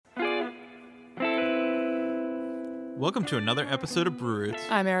Welcome to another episode of Brew Roots.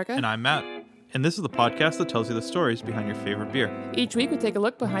 I'm Erica. And I'm Matt. And this is the podcast that tells you the stories behind your favorite beer. Each week we take a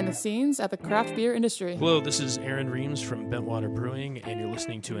look behind the scenes at the craft beer industry. Hello, this is Aaron Reams from Bentwater Brewing, and you're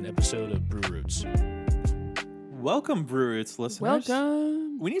listening to an episode of Brew Roots. Welcome, Brew Roots listeners.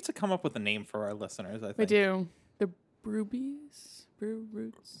 Welcome. We need to come up with a name for our listeners, I think. We do. The Brewbies? Brew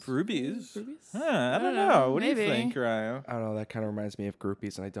Roots? Brewbies? Brewbies? I don't know. What do Maybe. you think, Ryan? I don't know. That kind of reminds me of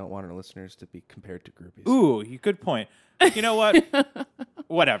groupies, and I don't want our listeners to be compared to groupies. Ooh, good point. You know what?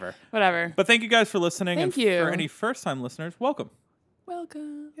 Whatever. Whatever. But thank you guys for listening. Thank and you. For any first-time listeners, welcome.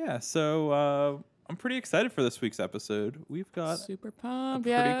 Welcome. Yeah, so I'm pretty excited for this week's episode. We've got Super a pumped.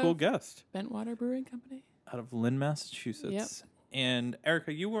 pretty cool guest Bentwater Brewing Company. out of Lynn, Massachusetts. And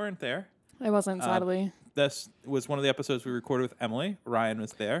Erica, you weren't there. I wasn't, sadly. This was one of the episodes we recorded with Emily. Ryan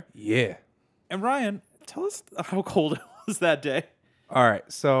was there. Yeah. And Ryan, tell us how cold it was that day. All right.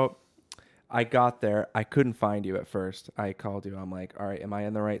 So I got there. I couldn't find you at first. I called you. I'm like, all right, am I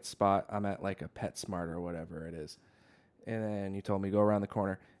in the right spot? I'm at like a PetSmart or whatever it is. And then you told me go around the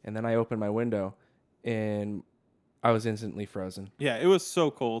corner. And then I opened my window and I was instantly frozen. Yeah, it was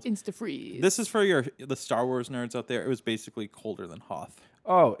so cold. Insta-freeze. This is for the Star Wars nerds out there. It was basically colder than Hoth.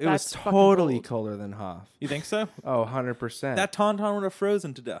 Oh, it was That's fucking totally cold. colder than Hoth. You think so? Oh, 100%. That Tauntaun would have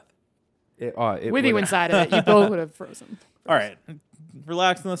frozen to death. It With you would've- inside of it, you both would have frozen. All right.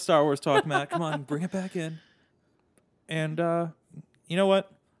 Relax on the Star Wars talk, Matt. Come on, bring it back in. And you know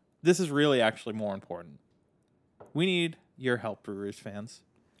what? This is really actually more important. We need your help, Brewers fans.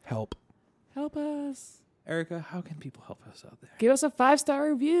 Help. Help us. Erica, how can people help us out there? Give us a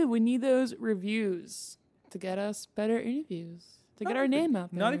 5-star review. We need those reviews to get us better interviews, to get our name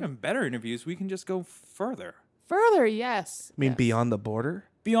out there. Not even better interviews. We can just go further. Further, yes. I mean, Yes. beyond the border?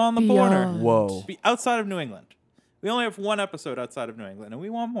 Beyond the border. Beyond. Whoa. Be outside of New England. We only have one episode outside of New England, and we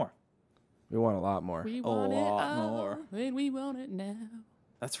want more. We want a lot more. We A want it lot all, more. and we want it now.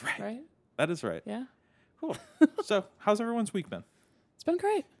 That's right. Right? That is right. Yeah. Cool. So, how's everyone's week been? It's been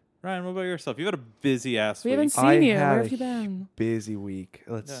great. Ryan, what about yourself? You've had a busy ass We week. haven't seen I you. had Where a have you been? busy week.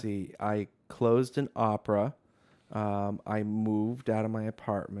 Let's Yeah. see. I closed an opera. I moved out of my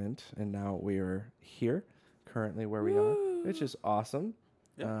apartment, and now we are here, currently where we are, which is awesome.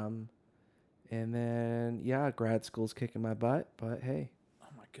 Yeah. And then, yeah, grad school's kicking my butt, but hey, Oh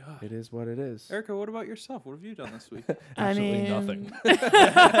my god. it is what it is. Erica, what about yourself? What have you done this week? I mean, nothing.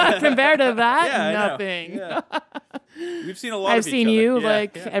 compared to that, Yeah, I know. nothing. Yeah. We've seen a lot I've of each seen other. you Yeah,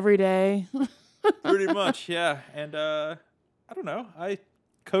 like yeah. every day. Pretty much, yeah. And I don't know. I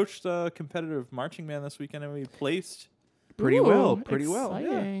coached a competitive marching band this weekend, and we placed. Pretty Ooh, well, pretty well.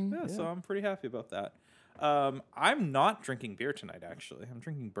 exciting. Yeah, so I'm pretty happy about that. I'm not drinking beer tonight, actually. I'm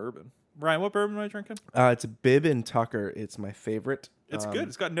drinking bourbon. Ryan, what bourbon am I drinking? It's Bib and Tucker. It's my favorite. It's good.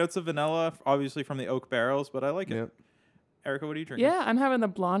 It's got notes of vanilla, obviously from the oak barrels, but I like it. Yep. Erica, what are you drinking? Yeah, I'm having the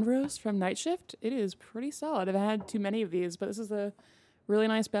blonde roast from Night Shift. It is pretty solid. I've had too many of these, but this is a really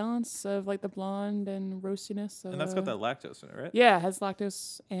nice balance of like the blonde and roastiness. And that's got that lactose in it, right? Yeah, it has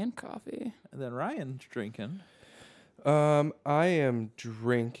lactose and coffee. And then Ryan's drinking. I am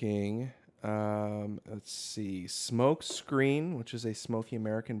drinking, let's see, Smoke Screen, which is a smoky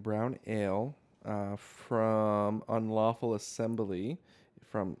American brown ale from Unlawful Assembly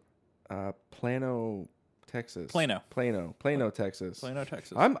from Plano, Texas. Plano, Texas. Plano,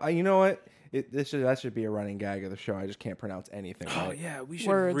 Texas. You know what? That should be a running gag of the show. I just can't pronounce anything. Oh right. yeah, we should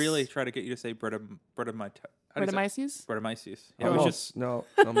Words. really try to get you to say Brettanomyces. Brettanomyces? Yeah, we Almost, no,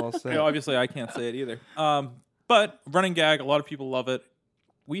 almost there. Yeah, obviously, I can't say it either. But running gag, a lot of people love it.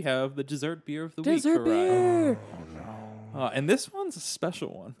 We have the dessert beer of the week Dessert for Ryan. beer. And this one's a special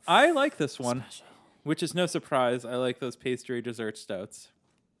one. I like this one, which is no surprise. I like those pastry dessert stouts.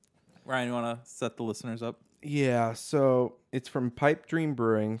 Ryan, you want to set the listeners up? Yeah, so it's from Pipe Dream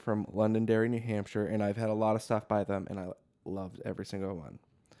Brewing from Londonderry, New Hampshire, and I've had a lot of stuff by them, and I loved every single one.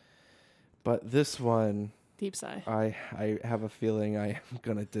 But this one, Deep sigh. I have a feeling I am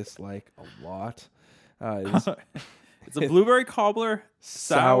gonna dislike a lot. It's It's a blueberry cobbler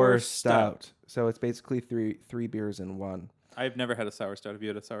sour stout. So it's basically three beers in one. I've never had a sour stout. Have you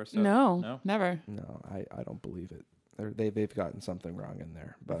had a sour stout? No, never. No, I don't believe it. They've gotten something wrong in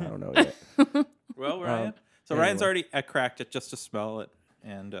there, but I don't know yet. Well, Ryan. So anyway. Ryan's already cracked it just to smell it.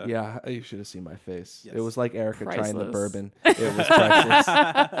 And Yeah, you should have seen my face. Yes. It was like Erica trying the Priceless. bourbon. It was priceless.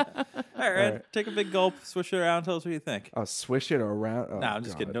 all right, take a big gulp, swish it around, tell us what you think. I'll swish it around. Oh, No, I'm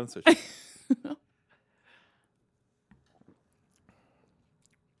just kidding. God. Don't swish it.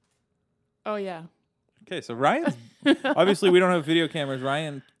 Oh yeah. Okay, so Ryan's obviously we don't have video cameras.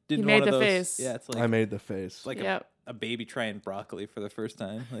 Ryan did He one made of the those. face. Yeah, it's I like made the face. like Yep. a baby trying broccoli for the first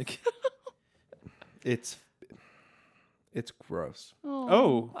time. Like It's It's gross.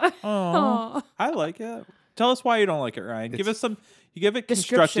 Oh. Oh. Aw. I like it. Tell us why you don't like it, Ryan. Give us some. You give it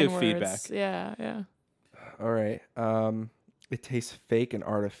Description constructive words. feedback. Yeah. All right. It tastes fake and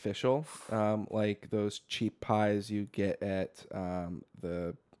artificial, like those cheap pies you get at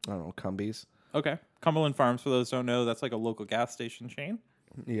the I don't know Cumbies. Okay. Cumberland Farms, for those who don't know, that's like a local gas station chain.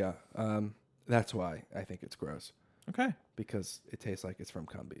 Yeah. That's why I think it's gross Okay. because it tastes like it's from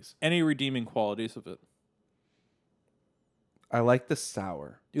Cumbies. Any redeeming qualities of it? I like the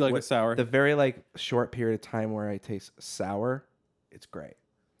sour. You like the sour? The very like short period of time where I taste sour, it's great.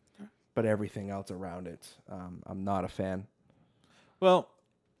 But everything else around it, I'm not a fan. Well,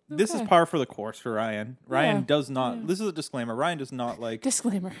 this is Okay. par for the course for Ryan. Ryan Yeah. does not. This is a disclaimer. Ryan does not like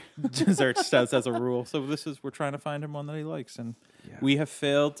Disclaimer. desserts as a rule. So we're trying to find him one that he likes, and Yeah. we have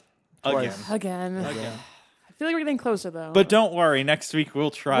failed again. Twice. Again. Again. I feel like we're getting closer though. But don't worry. Next week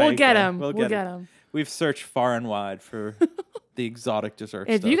we'll try. we'll get again. him. We'll get him. We've searched far and wide for the exotic dessert.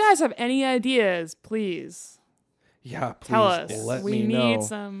 If stuff. you guys have any ideas, please Yeah, please tell us. let we me need know.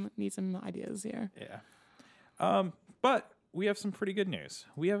 some ideas here. Yeah. But we have some pretty good news.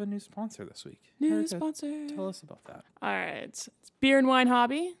 We have a new sponsor this week. New Erica, sponsor. Tell us about that. All right. It's Beer and Wine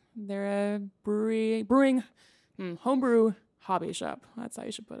Hobby. They're a brewing, homebrew hobby shop. That's how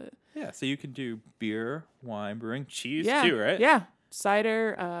you should put it. Yeah. So you can do beer, wine, brewing, cheese Yeah. too, right? Yeah.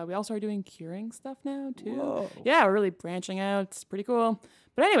 Cider. We also are doing curing stuff now too. Whoa. Yeah, we're really branching out. It's pretty cool.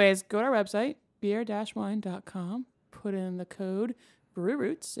 But anyways, go to our website, beer-wine.com, put in the code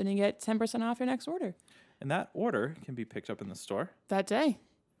BrewRoots, and you get 10% off your next order And that order can be picked up in the store. that day.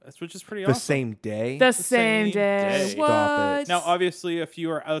 Which is pretty The awesome. same day. The same same day. day. What? Stop it. Now, obviously, if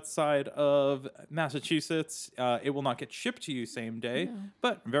you are outside of Massachusetts, it will not get shipped to you same day, No.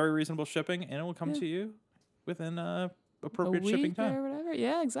 but very reasonable shipping, and it will come Yeah. to you within A appropriate week shipping time. or whatever.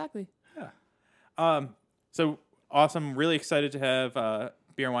 Yeah, exactly. So awesome! Really excited to have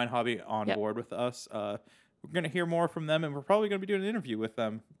Beer and Wine Hobby on Yep. board with us. We're going to hear more from them, and we're probably going to be doing an interview with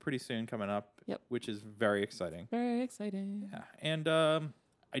them pretty soon coming up, Yep. which is very exciting. Very exciting. Yeah. And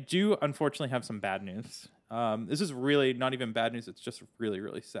I do unfortunately have some bad news. This is really not even bad news. It's just really,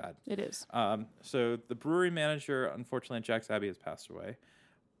 really sad. It is. So the brewery manager, unfortunately, at Jack's Abbey has passed away.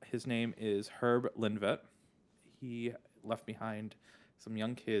 His name is Herb Lindvet. He left behind some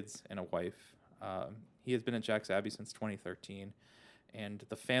young kids and a wife. He has been at Jack's Abbey since 2013. And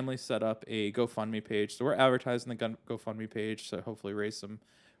the family set up a GoFundMe page. So we're advertising the GoFundMe page to hopefully raise some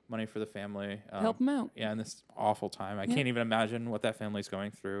money for the family. Help them out. Yeah, in this awful time. I can't even imagine what that family's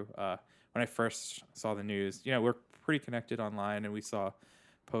going through. When I first saw the news, we're pretty connected online, and we saw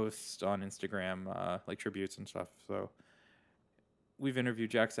posts on Instagram, like tributes and stuff. So we've interviewed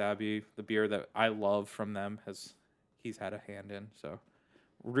Jack's Abbey. The beer that I love from them he's had a hand in. So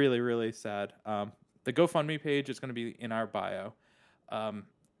really, really sad. The GoFundMe page is going to be in our bio.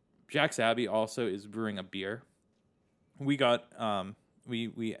 Jack's Abbey also is brewing a beer. We got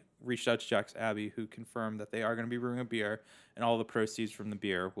we reached out to Jack's Abbey, who confirmed that they are going to be brewing a beer, and all the proceeds from the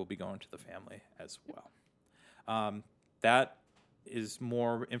beer will be going to the family as well. That is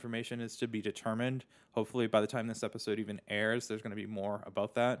more information is to be determined. Hopefully, by the time this episode even airs, there's going to be more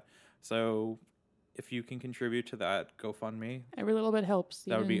about that. So, if you can contribute to that GoFundMe, Every little bit helps.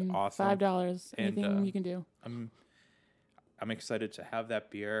 That would be Even awesome. $5. And, Anything you can do. I'm excited to have that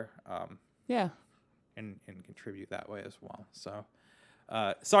beer. Yeah. And contribute that way as well. So,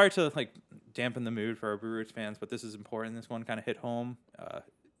 sorry to dampen the mood for our Brew Roots fans, but this is important. This one kind of hit home.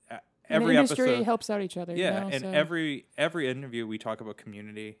 Every the industry episode helps out each other. yeah, you know, and so. every interview we talk about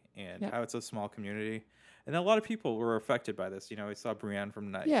community and Yep. how it's a small community, and a lot of people were affected by this. We saw Brienne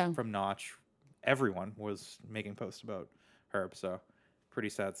from from Notch. Everyone was making posts about Herb, so pretty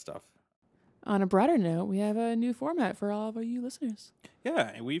sad stuff. On a broader note, we have a new format for all of you listeners.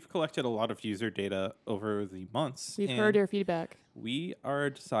 Yeah, and we've collected a lot of user data over the months. We've and heard your feedback. we are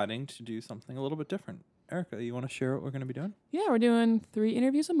deciding to do something a little bit different. Erica, you want to share what we're going to be doing? Yeah, we're doing 3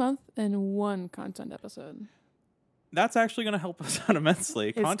 interviews a month and 1 content episode. That's actually going to help us out immensely.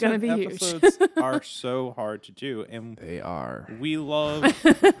 It's Content gonna be huge. episodes are so hard to do, and They are. we love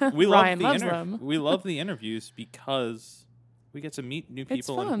Ryan loves them. we love the interviews because we get to meet new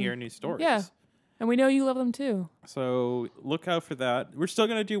people and fun. hear new stories. Yeah. And we know you love them too. So look out for that. We're still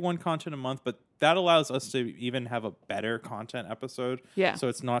going to do 1 content a month, but that allows us to even have a better content episode. Yeah. So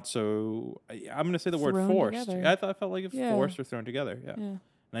it's not so. I'm going to say the word Thrown forced. together. I felt like it's Yeah. forced or thrown together. Yeah. Yeah. And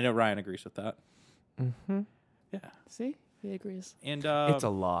I know Ryan agrees with that. Mm-hmm. Yeah. See? He agrees. And It's a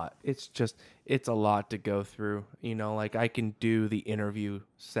lot. It's a lot to go through. I can do the interview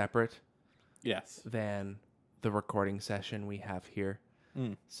separate yes. than the recording session we have here.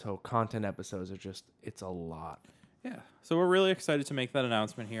 Mm. So content episodes are it's a lot. Yeah. So we're really excited to make that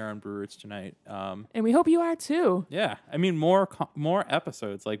announcement here on Brew Roots tonight. And we hope you are too. Yeah. I mean, more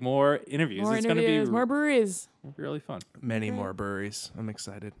episodes, like more interviews. More It's interviews, going to be more breweries. really fun. Many Great. more breweries. I'm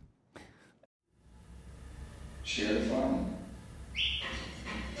excited. Share the fun.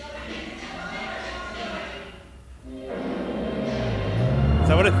 Is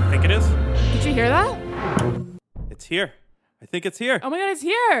that what I think it is? Did you hear that? It's here. I think it's here. Oh my God, it's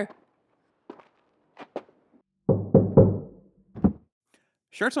here.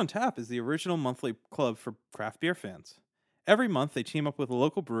 Shirts on Tap is the original monthly club for craft beer fans. Every month, they team up with a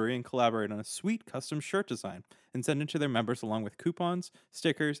local brewery and collaborate on a sweet custom shirt design and send it to their members along with coupons,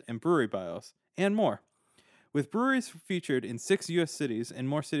 stickers, and brewery bios, and more. With breweries featured in 6 U.S. cities and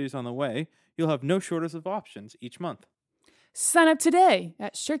more cities on the way, you'll have no shortage of options each month. Sign up today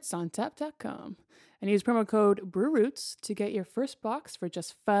at shirtsontap.com and use promo code BrewRoots to get your first box for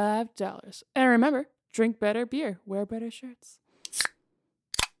just $5. And remember, drink better beer, wear better shirts.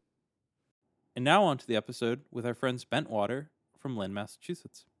 And now on to the episode with our friends Bentwater from Lynn,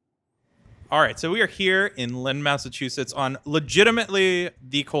 Massachusetts. All right, so we are here in Lynn, Massachusetts on legitimately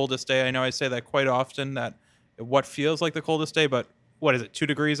the coldest day. I know I say that quite often, that what feels like the coldest day, but what is it, 2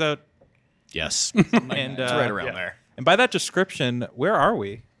 degrees out? Yes. And It's right around there. And by that description, where are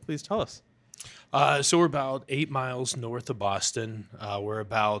we? Please tell us. So we're about 8 miles north of Boston. We're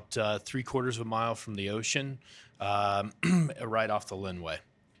about 3/4 of a mile from the ocean, right off the Linway.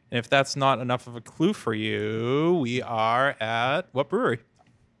 And if that's not enough of a clue for you, we are at what brewery?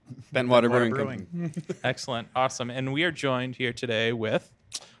 Bentwater Brewing Company. Excellent. Awesome. And we are joined here today with...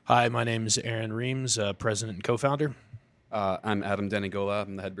 Hi, my name is Aaron Reams, president and co-founder. I'm Adam Denigola.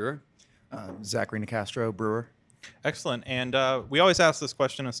 I'm the head brewer. Zachary Nicastro, brewer. Excellent. And we always ask this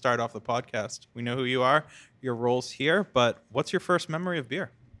question to start off the podcast. We know who you are, your roles here, but what's your first memory of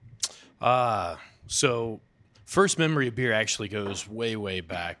beer? So first memory of beer actually goes way, way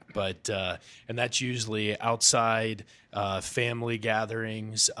back, but and that's usually outside family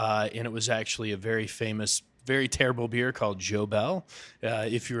gatherings, and it was actually a very famous, very terrible beer called Joe Bell.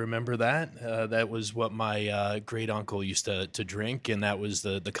 If you remember that, that was what my great uncle used to drink, and that was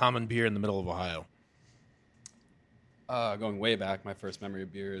the common beer in the middle of Ohio. Going way back, my first memory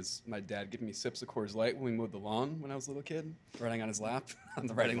of beer is my dad giving me sips of Coors Light when we mowed the lawn when I was a little kid, riding on his lap on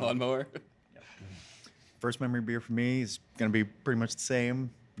the riding lawnmower. First memory beer for me is going to be pretty much the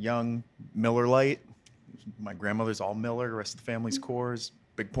same. Young Miller Lite. My grandmother's all Miller, the rest of the family's Coors.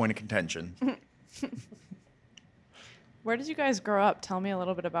 Big point of contention. Where did you guys grow up? Tell me a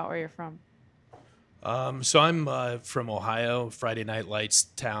little bit about where you're from. So I'm from Ohio, Friday Night Lights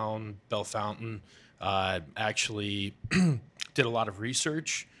town, Bell Fountain. Actually did a lot of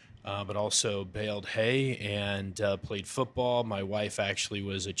research, but also baled hay and played football. My wife actually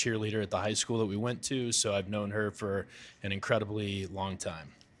was a cheerleader at the high school that we went to, so I've known her for an incredibly long time.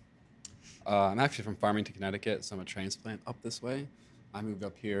 I'm actually from Farmington, Connecticut, so I'm a transplant up this way. I moved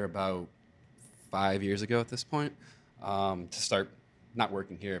up here about 5 years ago at this point to start not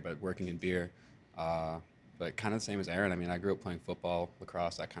working here, but working in beer. But kind of the same as Aaron. I mean, I grew up playing football,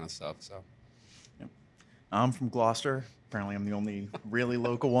 lacrosse, that kind of stuff, so... I'm from Gloucester. Apparently, I'm the only really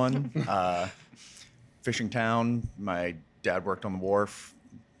local one. Fishing town. My dad worked on the wharf.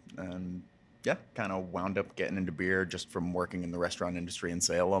 And, yeah, kind of wound up getting into beer just from working in the restaurant industry in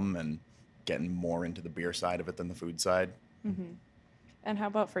Salem and getting more into the beer side of it than the food side. Mm-hmm. And how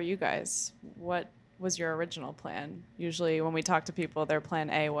about for you guys? What was your original plan? Usually when we talk to people, their plan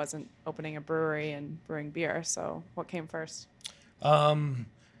A wasn't opening a brewery and brewing beer. So what came first?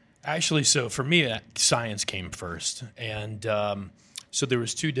 Actually, so for me, science came first. And so there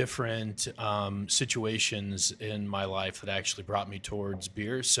was 2 different situations in my life that actually brought me towards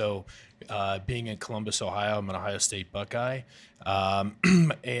beer. So being in Columbus, Ohio, I'm an Ohio State Buckeye.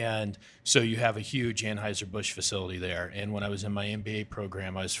 And so you have a huge Anheuser-Busch facility there. And when I was in my MBA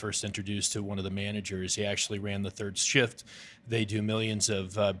program, I was first introduced to one of the managers. He actually ran the 3rd shift. They do millions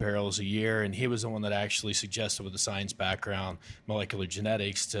of barrels a year. And he was the one that actually suggested, with a science background, molecular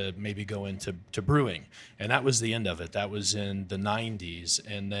genetics, to maybe go into brewing. And that was the end of it. That was in the 90s.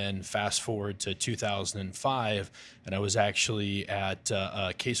 And then fast forward to 2005, and I was actually at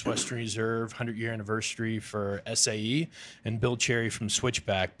Case Western Reserve 100-year anniversary for SAE, and Bill Cherry from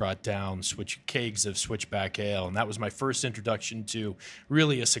Switchback brought down kegs of Switchback Ale, and that was my first introduction to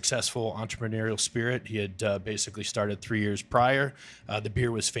really a successful entrepreneurial spirit. He had basically started 3 years prior. The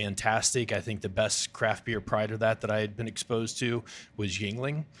beer was fantastic. I think the best craft beer prior to that I had been exposed to was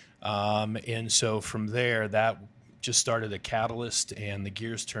Yuengling, and so from there, that just started a catalyst and the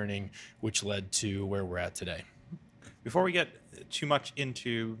gears turning, which led to where we're at today. Before we get too much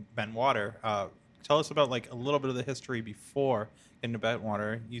into Bentwater, tell us about like a little bit of the history before into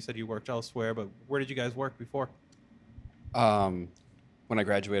Bentwater. You said you worked elsewhere, but where did you guys work before? When I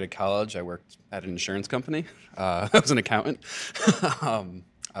graduated college, I worked at an insurance company. I was an accountant.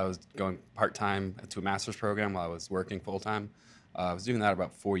 I was going part-time to a master's program while I was working full-time. I was doing that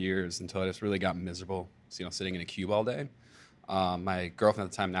about 4 years until I just really got miserable, sitting in a cube all day. My girlfriend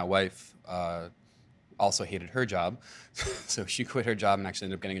at the time, now wife, also hated her job. So she quit her job and actually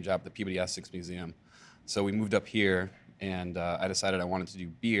ended up getting a job at the Peabody Essex Museum. So we moved up here, and I decided I wanted to do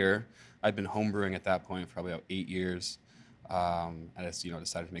beer. I'd been homebrewing at that point for probably about 8 years. I just,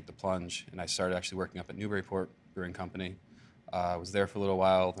 decided to make the plunge, and I started actually working up at Newburyport Brewing Company. I was there for a little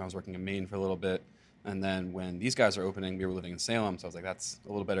while, then I was working in Maine for a little bit, and then when these guys are opening, we were living in Salem, so I was like, that's a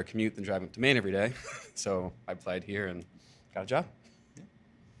little better commute than driving up to Maine every day. So I applied here and got a job.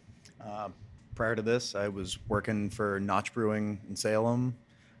 Prior to this, I was working for Notch Brewing in Salem.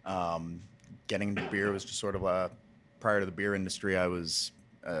 Getting into beer was just sort of prior to the beer industry, I was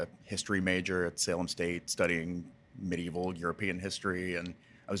a history major at Salem State studying medieval European history, and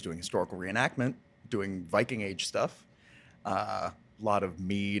I was doing historical reenactment, doing Viking Age stuff. A lot of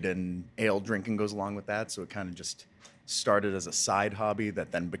mead and ale drinking goes along with that, so it kind of just started as a side hobby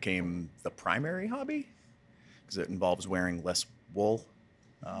that then became the primary hobby because it involves wearing less wool.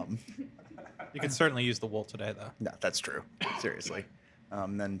 You could certainly use the wool today, though. No, that's true. Seriously.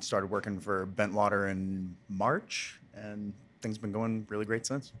 Then started working for Bentwater in March, and things have been going really great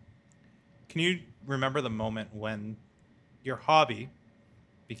since. Can you remember the moment when your hobby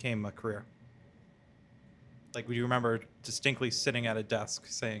became a career? Like, would you remember distinctly sitting at a desk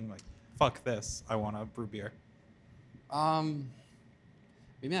saying, like, fuck this, I want to brew beer?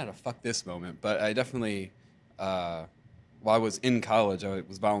 Maybe not a fuck this moment, but I definitely, while I was in college, I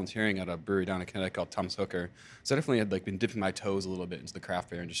was volunteering at a brewery down in Connecticut called Tom's Hooker. So I definitely had been dipping my toes a little bit into the craft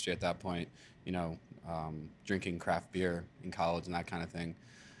beer industry at that point, drinking craft beer in college and that kind of thing.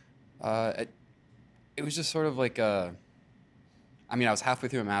 It was just sort of like I was halfway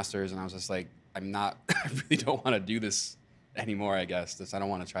through a master's and I was just like, I really don't want to do this anymore, I guess. I don't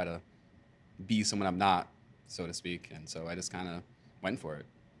want to try to be someone I'm not, so to speak. And so I just kind of went for it.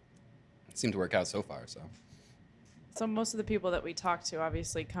 It seemed to work out so far, so. So most of the people that we talk to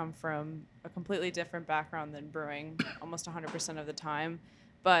obviously come from a completely different background than brewing, almost 100% of the time.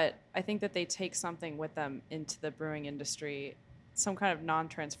 But I think that they take something with them into the brewing industry, some kind of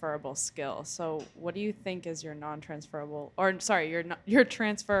non-transferable skill. So what do you think is your your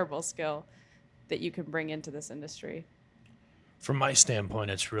transferable skill that you can bring into this industry? From my standpoint,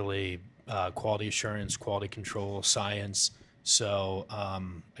 it's really quality assurance, quality control, science. So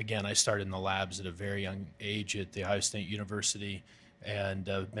again, I started in the labs at a very young age at The Ohio State University, and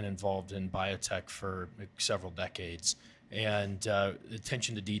I've been involved in biotech for several decades. And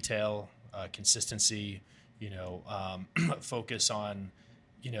attention to detail, consistency, focus on,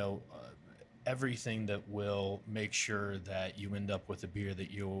 everything that will make sure that you end up with a beer that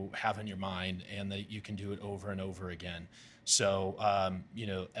you have in your mind and that you can do it over and over again. So,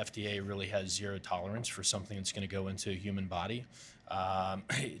 FDA really has zero tolerance for something that's going to go into a human body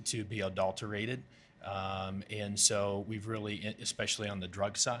to be adulterated. And so we've really, especially on the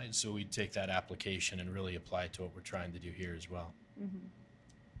drug side, so we take that application and really apply it to what we're trying to do here as well.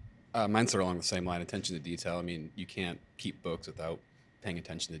 Mm-hmm. Mine's sort of along the same line, attention to detail. I mean, you can't keep books without paying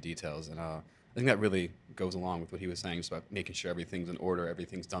attention to details. And I think that really goes along with what he was saying, just about making sure everything's in order,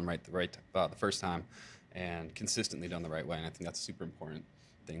 everything's done right the first time, and consistently done the right way. And I think that's a super important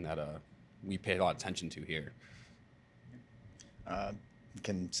thing that we pay a lot of attention to here.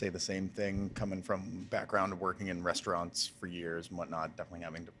 Can say the same thing coming from background of working in restaurants for years and whatnot, definitely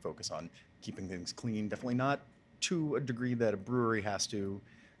having to focus on keeping things clean, definitely not to a degree that a brewery has to.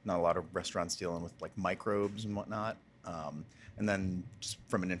 Not a lot of restaurants dealing with like microbes and whatnot. And then just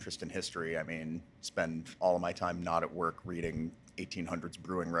from an interest in history, spend all of my time not at work reading 1800s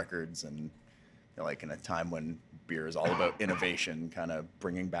brewing records, and like in a time when beer is all about innovation, kind of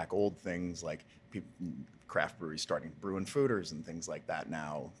bringing back old things like craft breweries starting brewing fooders and things like that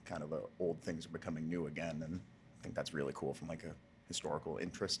now. Kind of the old things are becoming new again, and I think that's really cool from like a historical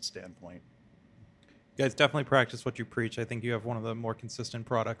interest standpoint. You guys definitely practice what you preach. I think you have one of the more consistent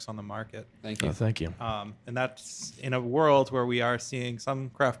products on the market. Thank you. Oh, thank you. And that's in a world where we are seeing some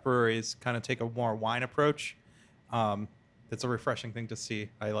craft breweries kind of take a more wine approach. It's a refreshing thing to see.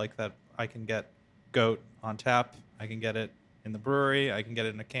 I like that I can get Goat on tap. I can get it in the brewery. I can get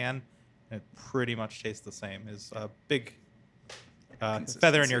it in a can. It pretty much tastes the same. Is a big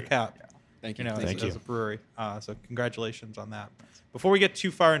feather in your cap. Yeah. Thank you. As a brewery. So congratulations on that. Before we get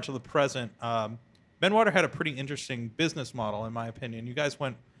too far into the present, Bentwater had a pretty interesting business model, in my opinion. You guys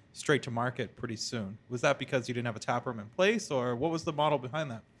went straight to market pretty soon. Was that because you didn't have a tap room in place, or what was the model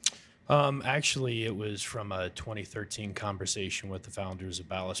behind that? Actually, it was from a 2013 conversation with the founders of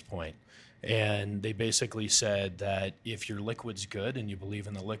Ballast Point. And they basically said that if your liquid's good and you believe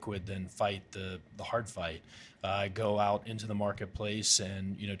in the liquid, then fight the hard fight. Go out into the marketplace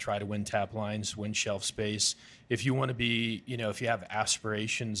and, try to win tap lines, win shelf space. If you want to be, if you have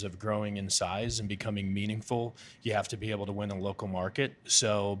aspirations of growing in size and becoming meaningful, you have to be able to win a local market.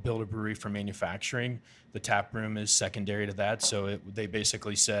 So build a brewery for manufacturing. The tap room is secondary to that. So they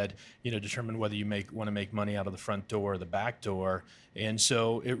basically said, determine whether you want to make money out of the front door or the back door. And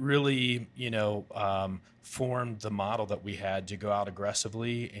so it really, formed the model that we had to go out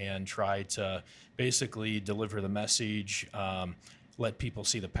aggressively and try to basically deliver the message, let people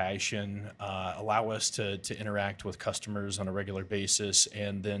see the passion, allow us to interact with customers on a regular basis,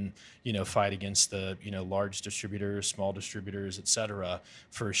 and then, fight against the, large distributors, small distributors, et cetera,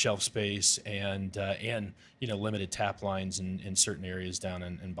 for shelf space and limited tap lines in certain areas down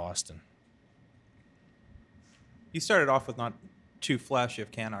in Boston. You started off with not too flashy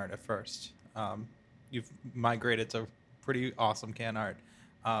of can art at first. You've migrated to pretty awesome can art.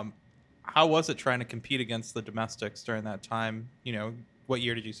 How was it trying to compete against the domestics during that time? What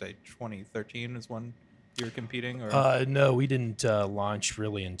year did you say? 2013 is when you were competing? Or? No, we didn't launch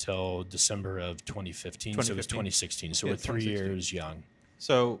really until December of 2015. So it was 2016. So we're 3 years young.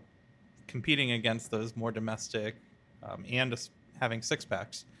 So competing against those more domestic and having six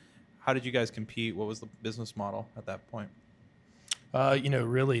packs, how did you guys compete? What was the business model at that point?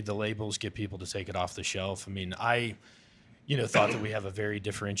 Really the labels get people to take it off the shelf. I mean, I thought that we have a very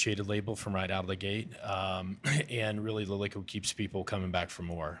differentiated label from right out of the gate. And really the liquid keeps people coming back for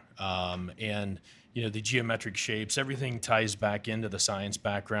more. The geometric shapes, everything ties back into the science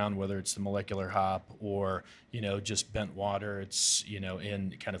background, whether it's the molecular hop or, just bent water. It's,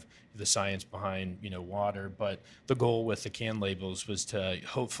 in kind of the science behind, water. But the goal with the can labels was to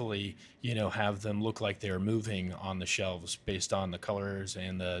hopefully, have them look like they're moving on the shelves based on the colors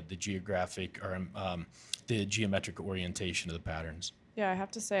and the geographic or the geometric orientation of the patterns. Yeah, I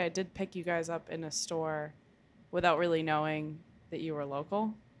have to say I did pick you guys up in a store without really knowing that you were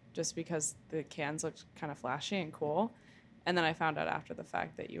local, just because the cans looked kind of flashy and cool. And then I found out after the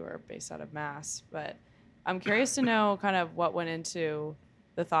fact that you were based out of Mass. But I'm curious to know kind of what went into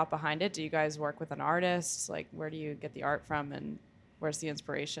the thought behind it. Do you guys work with an artist? Like, where do you get the art from, and where's the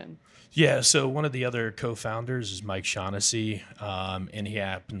inspiration? Yeah, so one of the other co-founders is Mike Shaughnessy, and he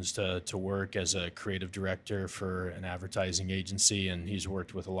happens to work as a creative director for an advertising agency, and he's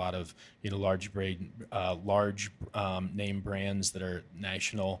worked with a lot of large name brands that are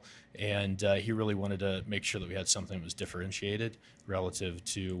national, and he really wanted to make sure that we had something that was differentiated relative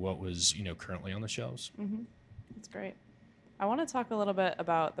to what was currently on the shelves. Mm-hmm. That's great. I want to talk a little bit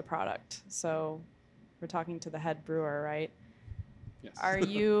about the product. So we're talking to the head brewer, right? Yes.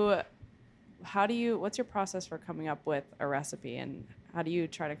 What's your process for coming up with a recipe, and how do you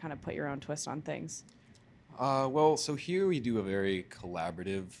try to kind of put your own twist on things? So here we do a very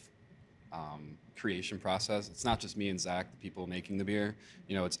collaborative creation process. It's not just me and Zach, the people making the beer.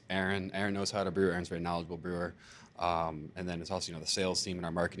 It's Aaron. Aaron knows how to brew. Aaron's a very knowledgeable brewer. And then it's also, the sales team and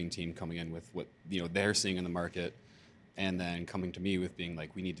our marketing team coming in with what, they're seeing in the market, and then coming to me with being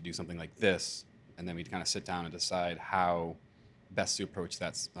like, we need to do something like this. And then we kind of sit down and decide how best to approach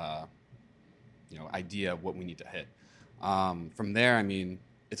that, idea of what we need to hit. From there, I mean,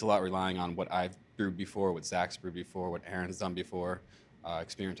 it's a lot relying on what I've brewed before, what Zach's brewed before, what Aaron's done before,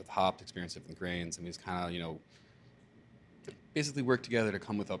 experience with hops, experience with different grains. I mean, it's kind of, basically work together to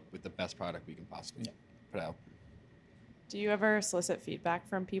come up with the best product we can possibly put out. Do you ever solicit feedback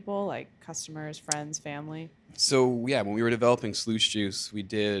from people, like customers, friends, family? So, yeah, when we were developing Sluice Juice, we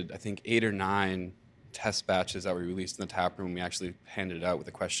did, I think, 8 or 9 test batches that we released in the tap room. We actually handed it out with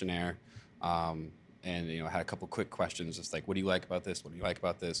a questionnaire, and had a couple quick questions, just like, what do you like about this? What do you like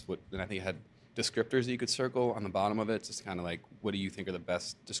about this? And I think it had descriptors that you could circle on the bottom of it, just kind of like, what do you think are the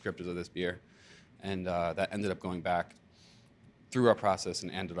best descriptors of this beer? And that ended up going back through our process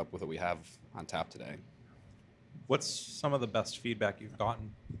and ended up with what we have on tap today. What's some of the best feedback you've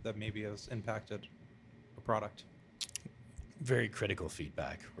gotten that maybe has impacted a product? Very critical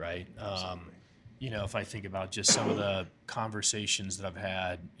feedback, right? If I think about just some of the conversations that I've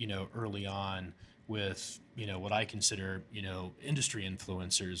had, early on with, what I consider, industry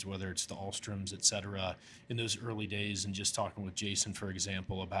influencers, whether it's the Alstroms, et cetera, in those early days, and just talking with Jason, for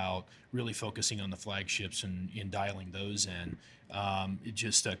example, about really focusing on the flagships and dialing those in,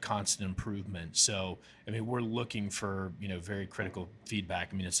 just a constant improvement. So, I mean, we're looking for, very critical feedback.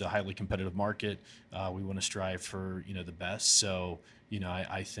 I mean, it's a highly competitive market. We want to strive for, the best. So,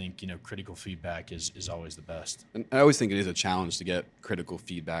 I think, critical feedback is always the best. And I always think it is a challenge to get critical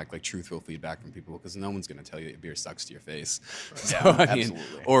feedback, like truthful feedback from people, because no one's going to tell you your beer sucks to your face. So, absolutely.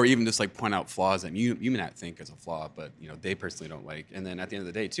 Or even just like point out flaws that you may not think is a flaw, but they personally don't like. And then at the end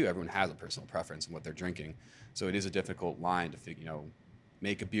of the day, too, everyone has a personal preference in what they're drinking. So it is a difficult line to figure,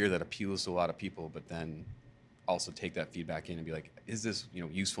 make a beer that appeals to a lot of people, but then also take that feedback in and be like, is this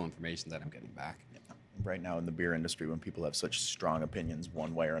useful information that I'm getting back? Right now in the beer industry, when people have such strong opinions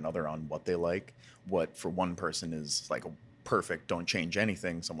one way or another on what they like, what for one person is like a perfect, don't change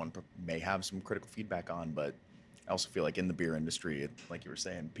anything, someone may have some critical feedback on. But I also feel like in the beer industry, like you were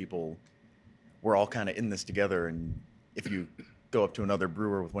saying, we're all kind of in this together. And if you go up to another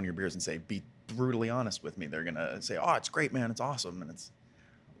brewer with one of your beers and say, be brutally honest with me, they're going to say, oh, it's great, man, it's awesome. And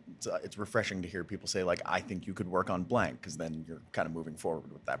it's refreshing to hear people say, like, I think you could work on blank, because then you're kind of moving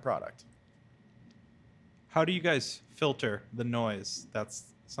forward with that product. How do you guys filter the noise that's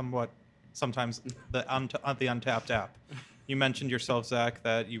sometimes the Untapped app? You mentioned yourself, Zach,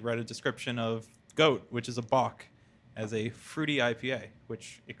 that you read a description of Goat, which is a Bock, as a fruity IPA,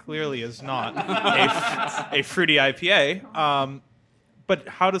 which it clearly is not a fruity IPA. But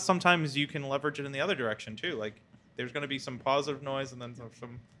how does sometimes you can leverage it in the other direction too? Like there's going to be some positive noise and then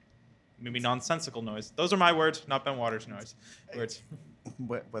some maybe nonsensical noise. Those are my words, not Ben Waters' words.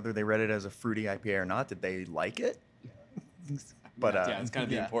 Whether they read it as a fruity IPA or not, did they like it? But yeah, it's kind of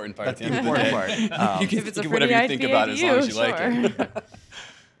the important part. That's at the end the of the important day. part. You can If it's a think whatever fruity you think IPA about to it as long as you you, like sure.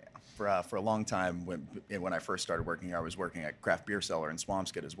 it. For a long time, when I first started working here, I was working at Craft Beer Cellar in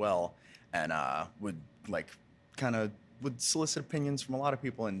Swampscott as well, and would solicit opinions from a lot of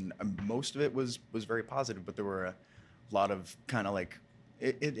people, and most of it was very positive, but there were a lot of kind of like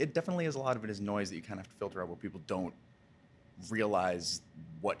it definitely is, a lot of it is noise that you kind of have to filter out, where people don't realize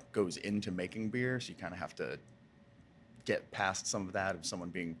what goes into making beer, so you kind of have to get past some of that, of someone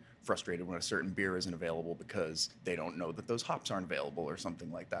being frustrated when a certain beer isn't available because they don't know that those hops aren't available or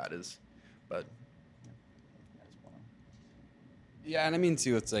something like that is. But Yeah, and I mean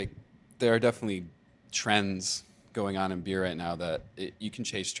too, it's like there are definitely trends going on in beer right now that you can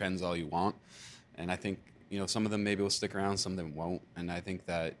chase trends all you want, and I think some of them maybe will stick around, some of them won't, and I think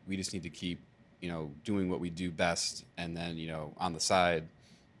that we just need to keep doing what we do best, and then on the side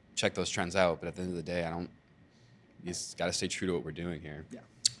check those trends out. But at the end of the day, you just got to stay true to what we're doing here.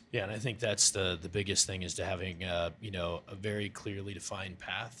 Yeah, and I think that's the biggest thing, is to having a very clearly defined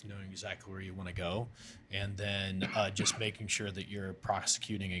path, knowing exactly where you want to go, and then just making sure that you're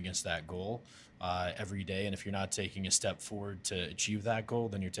prosecuting against that goal every day. And if you're not taking a step forward to achieve that goal,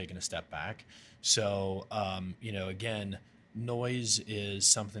 then you're taking a step back. So again, noise is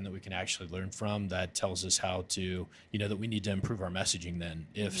something that we can actually learn from, that tells us how to, that we need to improve our messaging then.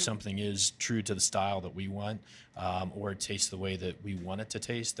 If something is true to the style that we want, or it tastes the way that we want it to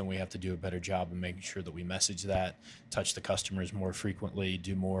taste, then we have to do a better job of making sure that we message that, touch the customers more frequently,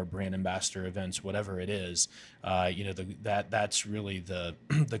 do more brand ambassador events, whatever it is. That's really the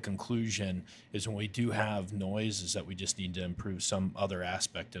the conclusion, is when we do have noise, is that we just need to improve some other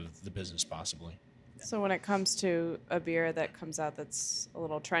aspect of the business possibly. So when it comes to a beer that comes out that's a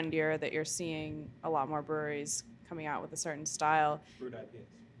little trendier, that you're seeing a lot more breweries coming out with a certain style,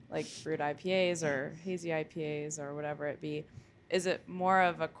 like brewed IPAs or hazy IPAs or whatever it be, is it more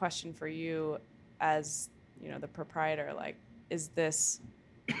of a question for you as the proprietor? Like,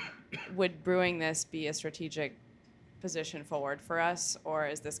 would brewing this be a strategic position forward for us, or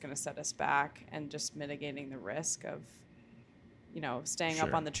is this going to set us back and just mitigating the risk of staying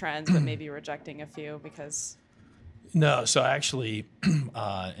up on the trends, but maybe rejecting a few because... No, so actually,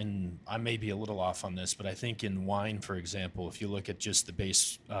 and I may be a little off on this, but I think in wine, for example, if you look at just the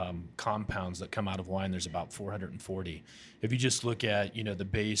base compounds that come out of wine, there's about 440. If you just look at the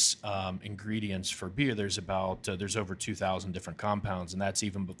base ingredients for beer, there's over 2,000 different compounds, and that's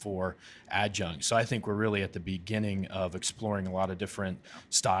even before adjuncts. So I think we're really at the beginning of exploring a lot of different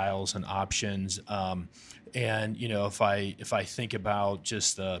styles and options. And if I think about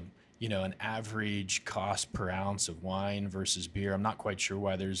just the an average cost per ounce of wine versus beer, I'm not quite sure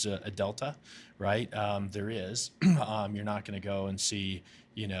why there's a delta, right? There is. You're not going to go and see,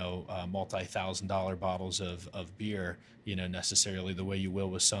 multi-$1,000 bottles of beer, necessarily the way you will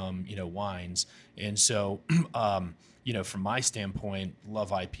with some, wines. And so, from my standpoint, love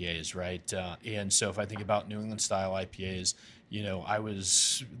IPAs, right? And so if I think about New England style IPAs, I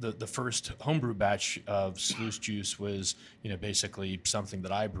was the first homebrew batch of Sluice Juice was, basically something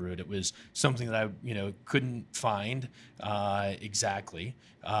that I brewed. It was something that I, couldn't find exactly.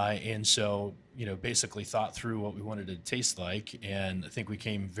 And so, basically thought through what we wanted it to taste like. And I think we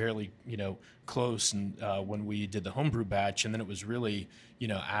came fairly, close and when we did the homebrew batch. And then it was really,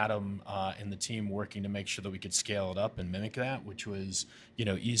 Adam and the team working to make sure that we could scale it up and mimic that, which was,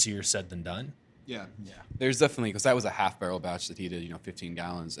 easier said than done. Yeah. There's definitely, because that was a half barrel batch that he did, 15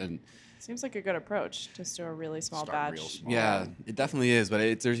 gallons. And Seems like a good approach, just do a really small Start batch. real small. yeah, it definitely is.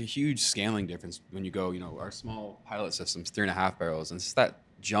 But there's a huge scaling difference when you go, our small pilot system's 3.5 barrels. And it's just that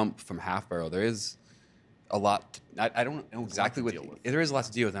jump from half barrel. There is a lot. I don't know exactly what, deal with. there is a lot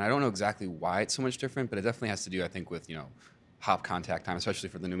to deal with. And I don't know exactly why it's so much different, but it definitely has to do, I think, with, hop contact time, especially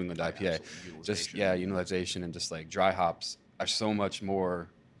for the New England IPA. Just, utilization and just like dry hops are so much more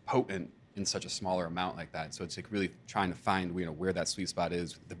potent in such a smaller amount like that. So it's like really trying to find where that sweet spot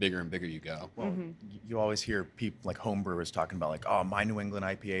is. The bigger and bigger you go. Well, you always hear people like homebrewers talking about like, oh, my New England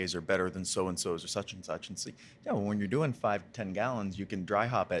IPAs are better than so and so's or such and such. And see, yeah, well, when you're doing 5 to 10 gallons, you can dry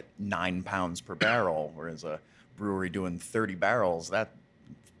hop at 9 pounds per barrel, whereas a brewery doing 30 barrels, that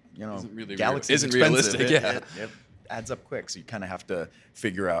Isn't really Galaxy's isn't expensive. realistic. Yeah. It adds up quick. So you kind of have to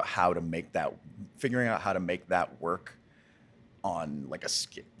figuring out how to make that work on like On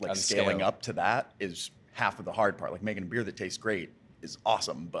scaling scale. up to that is half of the hard part. Like making a beer that tastes great is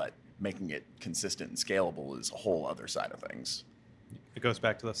awesome, but making it consistent and scalable is a whole other side of things. It goes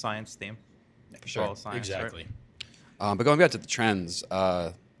back to the science theme. For sure. Well, science, right? Exactly. But going back to the trends,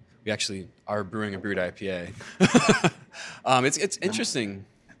 we actually are brewing a brewed IPA. It's interesting.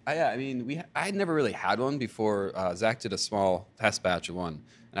 I had never really had one before. Zach did a small test batch of one,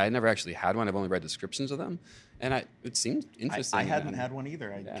 and I had never actually had one. I've only read descriptions of them, and it seemed interesting. I hadn't and- had one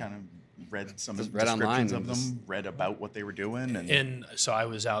either. I Yeah. kind of read some Just of the read online descriptions of and just- them, read about what they were doing, and And so I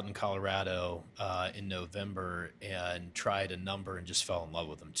was out in Colorado in November and tried a number and just fell in love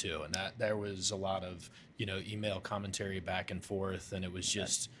with them too. And that there was a lot of email commentary back and forth, and it was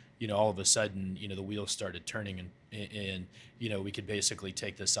just all of a sudden the wheels started turning, and we could basically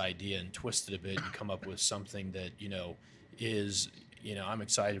take this idea and twist it a bit and come up with something that is. I'm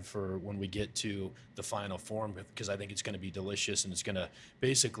excited for when we get to the final form because I think it's going to be delicious and it's going to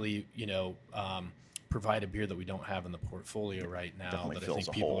basically, provide a beer that we don't have in the portfolio right now Definitely that I fills think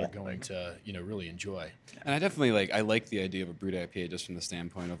a people hole. are going to, really enjoy. And I definitely I like the idea of a brewed IPA just from the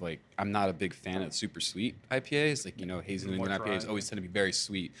standpoint of I'm not a big fan of super sweet IPAs. Hazy New More England dry. IPAs always tend to be very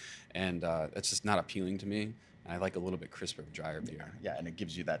sweet, and that's just not appealing to me. And I like a little bit crisper, drier beer, yeah, and it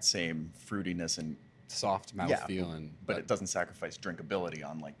gives you that same fruitiness and soft mouthfeel, and but it doesn't sacrifice drinkability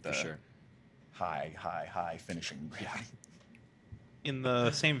on like the for sure. high finishing. Yeah. In the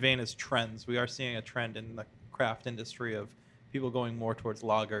same vein as trends, we are seeing a trend in the craft industry of people going more towards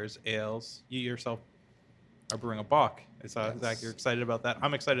lagers, ales. You yourself are brewing a Bock. Zach, you're excited about that.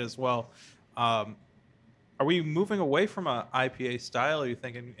 I'm excited as well. Are we moving away from a IPA style? Are you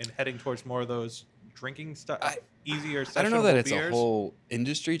thinking and heading towards more of those drinking style, easier? I don't know that sessionable it's beers? a whole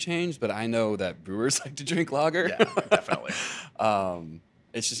industry change, but I know that brewers like to drink lager. Yeah, definitely.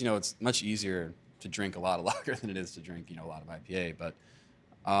 It's just it's much easier to drink a lot of lager than it is to drink a lot of IPA. But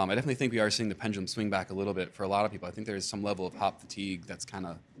I definitely think we are seeing the pendulum swing back a little bit for a lot of people. I think there is some level of hop fatigue that's kind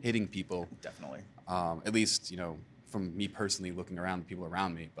of hitting people. Definitely. At least from me personally looking around the people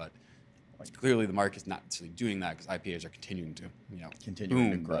around me, but clearly the market's not necessarily doing that because IPAs are continuing to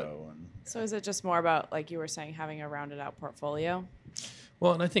Continuing to boom, but- grow. And So is it just more about, like you were saying, having a rounded out portfolio?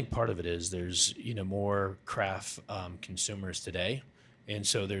 Well, and I think part of it is there's more craft consumers today, and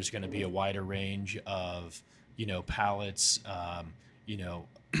so there's going to be a wider range of palates,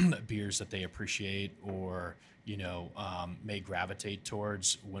 beers that they appreciate or may gravitate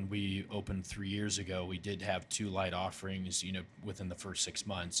towards. When we opened 3 years ago, we did have 2 light offerings within the first 6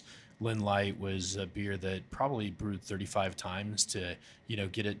 months. Lynn Light was a beer that probably brewed 35 times to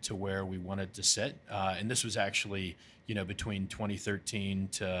get it to where we wanted to sit, and this was actually between 2013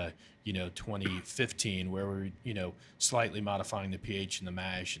 to 2015, where we're slightly modifying the pH and the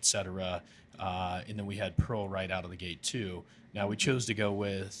mash, etc. And then we had Pearl right out of the gate too. Now we chose to go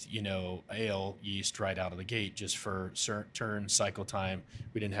with ale yeast right out of the gate just for turn cycle time.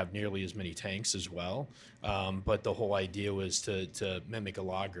 We didn't have nearly as many tanks as well, but the whole idea was to mimic a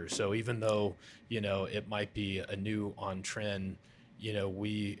lager. So even though it might be a new on trend,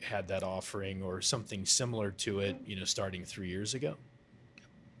 we had that offering or something similar to it starting 3 years ago.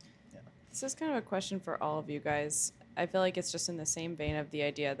 This is kind of a question for all of you guys. I feel like it's just in the same vein of the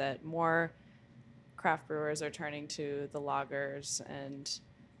idea that more craft brewers are turning to the lagers and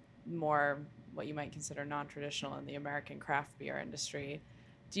more what you might consider non-traditional in the American craft beer industry.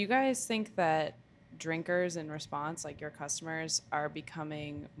 Do you guys think that drinkers in response, like your customers, are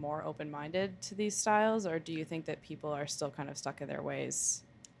becoming more open-minded to these styles, or do you think that people are still kind of stuck in their ways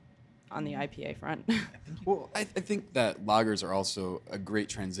on the IPA front? Well, I think that lagers are also a great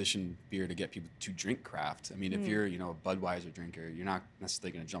transition beer to get people to drink craft. I mean, if you're, a Budweiser drinker, you're not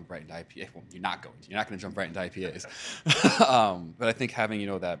necessarily going to jump right into IPA. Well, you're not going to. You're not going to jump right into IPAs. But I think having,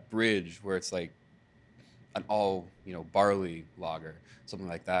 that bridge where it's like an all, barley lager, something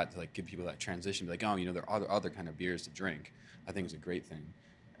like that, to like give people that transition, be like, oh, there are other kind of beers to drink, I think is a great thing.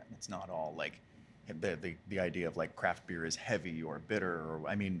 And it's not all like the idea of like craft beer is heavy or bitter, or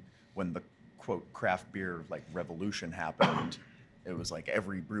I mean, when the quote craft beer like revolution happened, it was like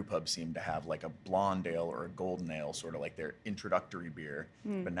every brew pub seemed to have like a blonde ale or a golden ale, sort of like their introductory beer.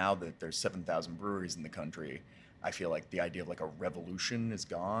 But now that there's 7,000 breweries in the country, I feel like the idea of like a revolution is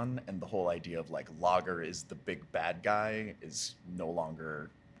gone, and the whole idea of like lager is the big bad guy is no longer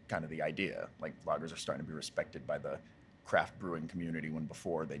kind of the idea. Like lagers are starting to be respected by the craft brewing community, when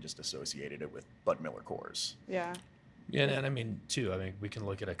before they just associated it with Bud Miller Coors. Yeah. Yeah, and I mean, too, we can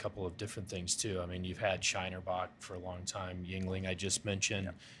look at a couple of different things, too. I mean, you've had Shinerbach for a long time, Yingling I just mentioned.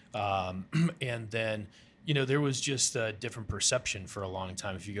 And then, there was just a different perception for a long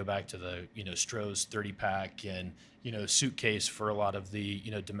time. If you go back to the, Stroh's 30-pack and, Suitcase for a lot of the,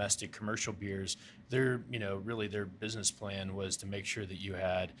 domestic commercial beers, really their business plan was to make sure that you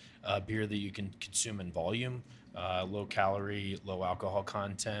had a beer that you can consume in volume, low calorie, low alcohol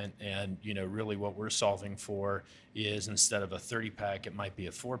content. And, really what we're solving for is, instead of a 30-pack, it might be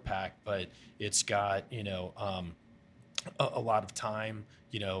a 4-pack, but it's got, a lot of time,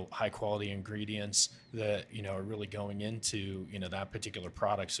 high quality ingredients that, are really going into, that particular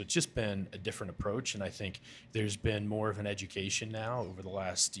product. So it's just been a different approach. And I think there's been more of an education now over the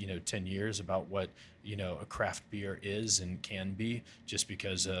last, 10 years about what, a craft beer is and can be, just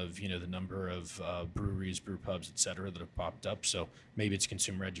because of, the number of breweries, brew pubs, et cetera, that have popped up. So maybe it's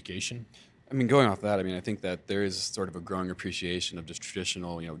consumer education. I mean, going off that, I think that there is sort of a growing appreciation of just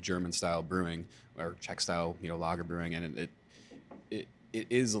traditional, German style brewing or Czech style, lager brewing, and it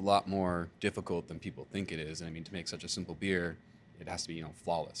is a lot more difficult than people think it is. And I mean, to make such a simple beer, it has to be,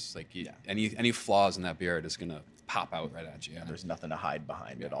 flawless. Like any flaws in that beer are just gonna pop out right at you. And there's nothing to hide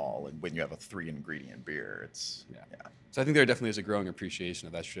behind at all. And when you have a 3-ingredient beer, it's So I think there definitely is a growing appreciation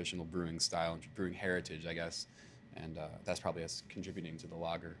of that traditional brewing style and brewing heritage, I guess. And that's probably us contributing to the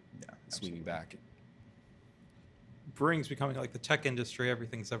lager swinging back. Brewing's becoming like the tech industry.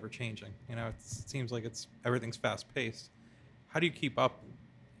 Everything's ever changing. It seems like everything's fast paced. How do you keep up?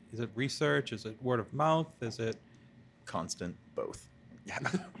 Is it research? Is it word of mouth? Is it constant? Both.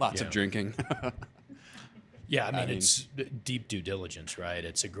 Lots of drinking. Yeah, I mean, it's deep due diligence, right?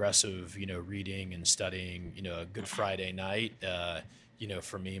 It's aggressive, reading and studying. A Good Friday night,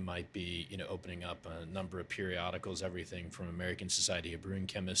 for me might be, opening up a number of periodicals, everything from American Society of Brewing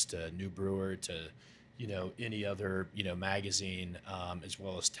Chemists to New Brewer to, any other, magazine, as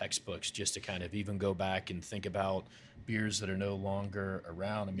well as textbooks, just to kind of even go back and think about beers that are no longer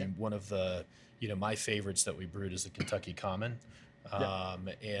around. I mean, one of the, my favorites that we brewed is the Kentucky Common.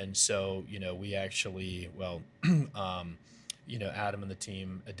 And so, we actually, Adam and the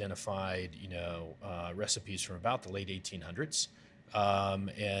team identified, recipes from about the late 1800s.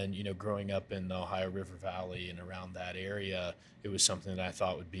 And, growing up in the Ohio River Valley and around that area, it was something that I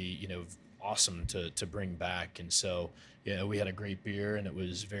thought would be, awesome to bring back. And so, we had a great beer, and it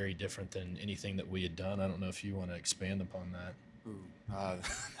was very different than anything that we had done. I don't know if you want to expand upon that.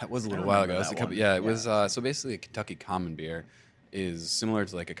 That was a little while ago. It was so basically a Kentucky Common beer is similar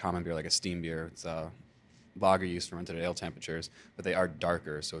to like a common beer, like a steam beer. It's lager yeast fermented at ale temperatures, but they are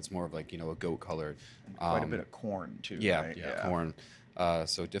darker, so it's more of like a goat colored. Quite a bit of corn too. Yeah, corn.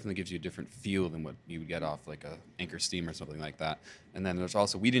 So it definitely gives you a different feel than what you would get off like a Anchor Steam or something like that. And then there's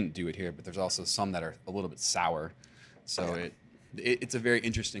also, we didn't do it here, but there's also some that are a little bit sour. So it's a very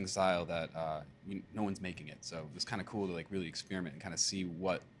interesting style that no one's making it. So it was kind of cool to like really experiment and kind of see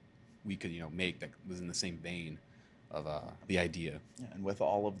what we could make that was in the same vein of the idea. Yeah, and with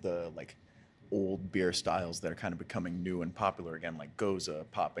all of the like old beer styles that are kind of becoming new and popular again, like Goza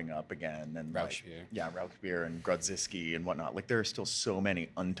popping up again, and Rauch beer. Rauch beer and Grodzisky and whatnot. Like there are still so many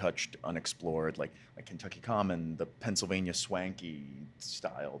untouched, unexplored, like Kentucky Common, the Pennsylvania Swanky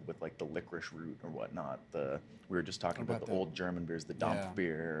style with like the licorice root or whatnot. We were just talking about the old German beers, the Dampf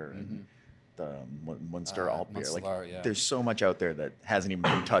beer and the Munster Alt beer. Like there's so much out there that hasn't even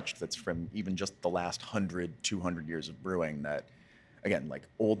been touched that's from even just the last 100, 200 years of brewing that again, like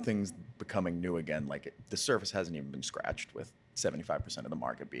old things becoming new again. Like the surface hasn't even been scratched with 75% of the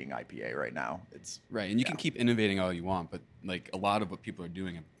market being IPA right now. It's Right, and you can keep innovating all you want, but like a lot of what people are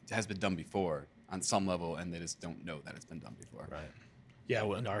doing has been done before on some level, and they just don't know that it's been done before. Right. Yeah,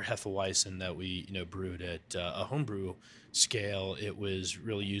 well, in our Hefeweizen that we brewed at a homebrew scale, it was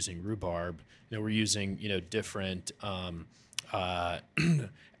really using rhubarb. We're using different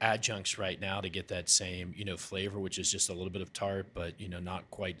adjuncts right now to get that same flavor, which is just a little bit of tart, but not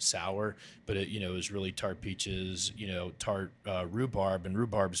quite sour. But it is really tart peaches, tart rhubarb, and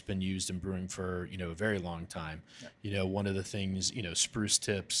rhubarb's been used in brewing for a very long time. Yeah. One of the things spruce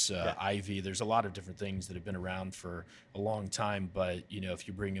tips, ivy. There's a lot of different things that have been around for a long time, but if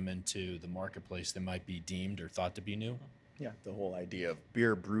you bring them into the marketplace, they might be deemed or thought to be new. Yeah, the whole idea of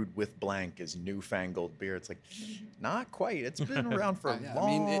beer brewed with blank is newfangled beer. It's like, not quite. It's been around for a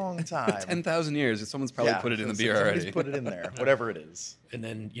long time. 10,000 years. Someone's probably put it in the beer somebody's already. Put it in there, whatever it is. And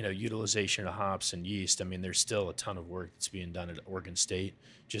then, utilization of hops and yeast. I mean, there's still a ton of work that's being done at Oregon State,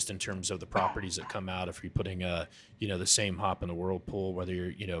 just in terms of the properties that come out. If you're putting the same hop in the whirlpool, whether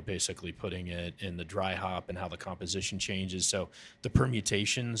you're, basically putting it in the dry hop and how the composition changes. So the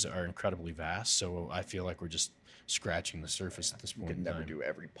permutations are incredibly vast. So I feel like we're just scratching the surface at this point. You can never do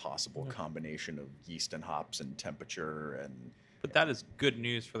every possible combination of yeast and hops and temperature and. But that is good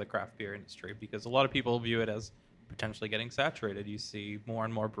news for the craft beer industry, because a lot of people view it as potentially getting saturated. You see more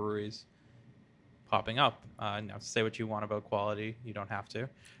and more breweries popping up. Now, say what you want about quality, you don't have to.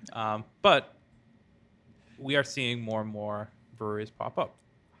 But we are seeing more and more breweries pop up.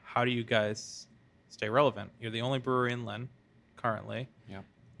 How do you guys stay relevant? You're the only brewery in Lynn currently. Yeah.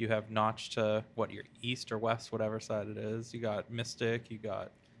 You have Notch to your east or west, whatever side it is. You got Mystic. You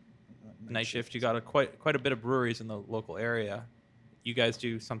got Night Shift. You got quite a bit of breweries in the local area. You guys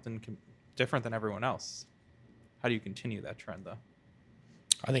do something different than everyone else. How do you continue that trend, though?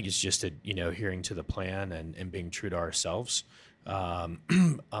 I think it's just adhering to the plan and being true to ourselves. When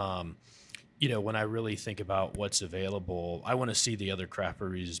I really think about what's available, I want to see the other craft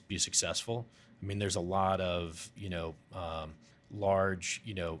breweries be successful. I mean, there's a lot of large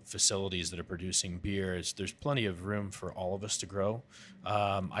facilities that are producing beers. There's plenty of room for all of us to grow.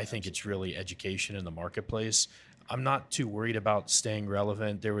 I think it's really education in the marketplace. I'm not too worried about staying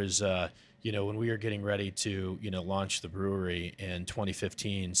relevant. There was when we were getting ready to launch the brewery in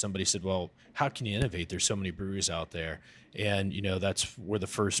 2015, somebody said, well, how can you innovate? There's so many breweries out there. And we're the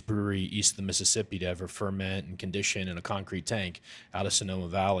first brewery east of the Mississippi to ever ferment and condition in a concrete tank out of Sonoma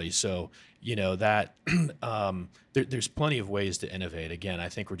Valley. So there's plenty of ways to innovate. Again, I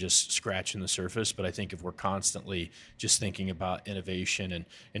think we're just scratching the surface, but I think if we're constantly just thinking about innovation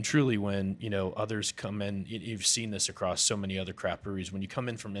and truly when others come in, you've seen this across so many other craft breweries, when you come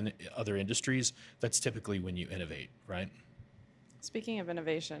in from other industries, that's typically when you innovate, right? Speaking of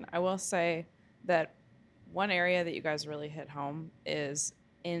innovation, I will say that one area that you guys really hit home is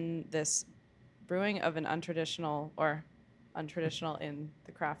in this brewing of an untraditional in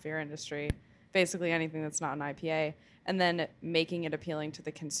the craft beer industry, basically anything that's not an IPA, and then making it appealing to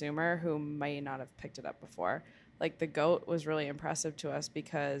the consumer who may not have picked it up before. Like the Goat was really impressive to us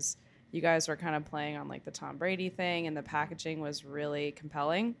because you guys were kind of playing on like the Tom Brady thing, and the packaging was really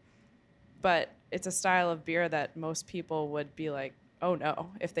compelling. But it's a style of beer that most people would be like, oh no,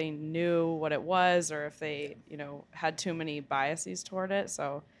 if they knew what it was or if they, had too many biases toward it.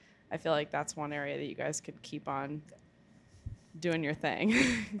 So I feel like that's one area that you guys could keep on doing your thing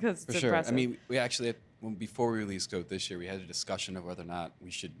because it's impressive. I mean, we actually, before we released Goat this year, we had a discussion of whether or not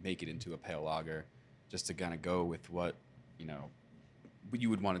we should make it into a pale lager, just to kind of go with what, you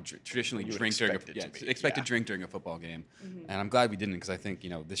would want to traditionally drink during to drink during a football game. Mm-hmm. And I'm glad we didn't, because I think,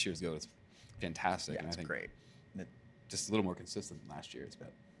 this year's Goat is fantastic. Yeah, and I think great. Just a little more consistent than last year's,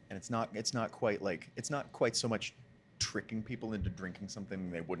 but and it's not quite so much tricking people into drinking something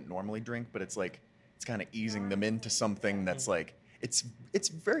they wouldn't normally drink, but it's kind of easing them into something that's like it's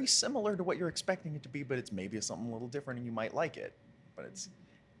very similar to what you're expecting it to be, but it's maybe something a little different and you might like it, but it's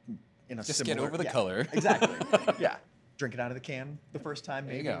in a just similar, get over the color. Exactly. Yeah, drink it out of the can the first time,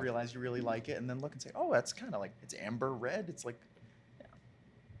 maybe realize you really like it, and then look and say, oh, that's kind of like, it's amber red, it's like.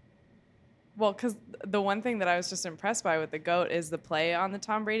 Well, because the one thing that I was just impressed by with the Goat is the play on the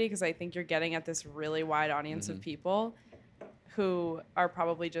Tom Brady, because I think you're getting at this really wide audience of people who are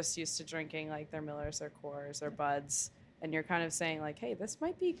probably just used to drinking like their Millers, their Coors, their Buds, and you're kind of saying like, hey, this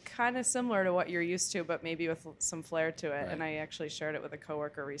might be kind of similar to what you're used to, but maybe with some flair to it. Right. And I actually shared it with a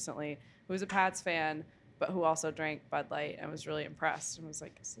coworker recently who was a Pats fan, but who also drank Bud Light and was really impressed and was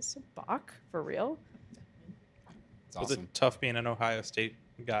like, is this a Bock for real? It's awesome. Was it tough being an Ohio State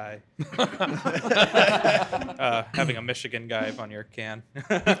guy. Having a Michigan guy on your can.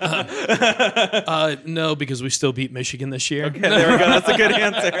 No, because we still beat Michigan this year. Okay, there we go. That's a good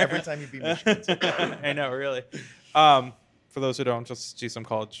answer. Every time you beat Michigan, it's okay. I know, really. For those who don't, just do some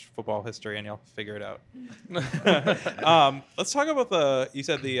college football history and you'll figure it out. Let's talk about you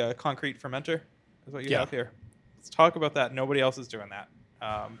said the concrete fermenter is what you have here. Let's talk about that. Nobody else is doing that.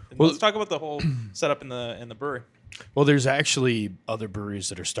 Let's talk about the whole setup in the brewery. Well, there's actually other breweries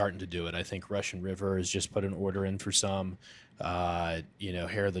that are starting to do it. I think Russian River has just put an order in for some. Hair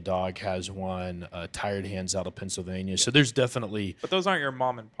of the Dog has one. Tired Hands out of Pennsylvania. So there's definitely. But those aren't your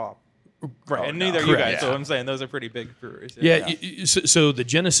mom and pop. Right, and no. neither are you Correct. guys. So I'm saying those are pretty big breweries. So the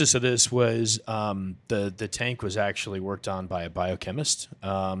genesis of this was the tank was actually worked on by a biochemist.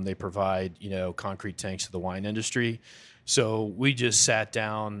 They provide concrete tanks to the wine industry. So we just sat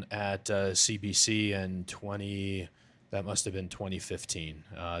down at CBC in that must have been 2015,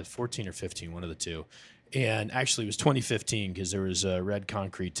 14 or 15, one of the two. And actually it was 2015 because there was a red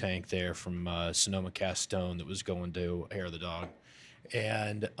concrete tank there from Sonoma Cast Stone that was going to Hair of the Dog.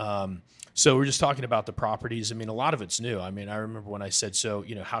 And so we're just talking about the properties. I mean, a lot of it's new. I mean, I remember when I said, so,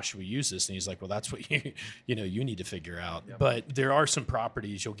 how should we use this? And he's like, well, that's what you need to figure out. Yep. But there are some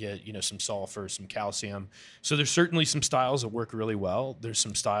properties you'll get, some sulfur, some calcium. So there's certainly some styles that work really well. There's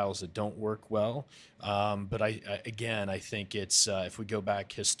some styles that don't work well. But I think it's, if we go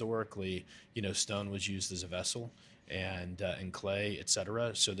back historically, stone was used as a vessel. And clay, et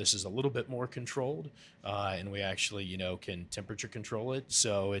cetera. So this is a little bit more controlled, and we actually, can temperature control it.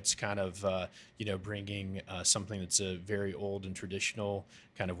 So it's kind of, bringing something that's a very old and traditional,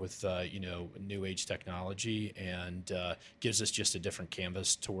 kind of with, new age technology, and gives us just a different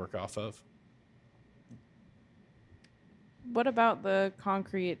canvas to work off of. What about the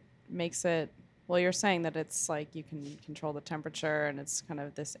concrete makes it? Well, you're saying that it's like you can control the temperature, and it's kind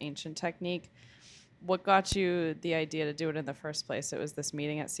of this ancient technique. What got you the idea to do it in the first place? It was this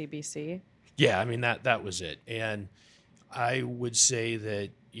meeting at CBC? Yeah, I mean, that was it. And I would say that,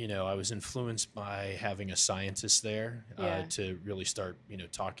 I was influenced by having a scientist there to really start,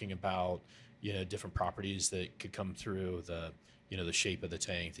 talking about, different properties that could come through the shape of the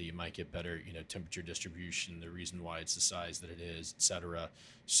tank, that you might get better, temperature distribution, the reason why it's the size that it is, et cetera.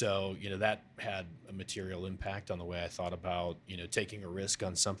 So, that had a material impact on the way I thought about, taking a risk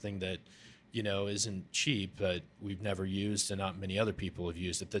on something that, isn't cheap, but we've never used and not many other people have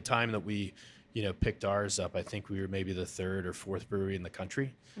used. At the time that we, picked ours up, I think we were maybe the third or fourth brewery in the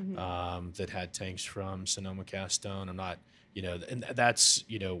country that had tanks from Sonoma Cast Stone. I'm not, and that's,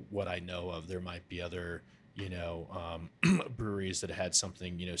 what I know of. There might be other, breweries that had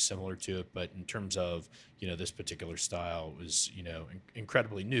something, similar to it. But in terms of, this particular style was,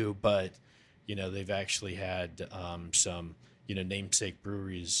 incredibly new, but, they've actually had some, namesake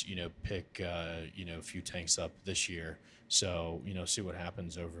breweries, pick, a few tanks up this year. So, see what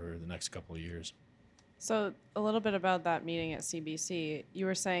happens over the next couple of years. So a little bit about that meeting at CBC. You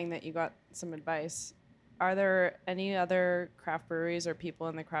were saying that you got some advice. Are there any other craft breweries or people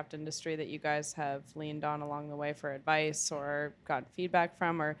in the craft industry that you guys have leaned on along the way for advice or got feedback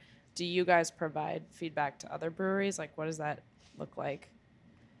from? Or do you guys provide feedback to other breweries? Like, what does that look like?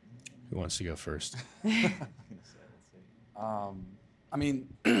 Who wants to go first? I mean,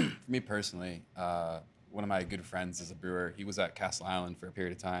 for me personally, one of my good friends is a brewer. He was at Castle Island for a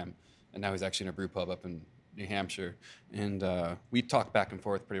period of time, and now he's actually in a brew pub up in New Hampshire. And we talk back and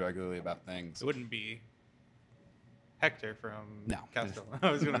forth pretty regularly about things. It wouldn't be Hector from No. Castle.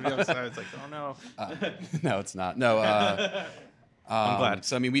 I was going to be upset. I was like, oh no. No, it's not. No. I'm glad.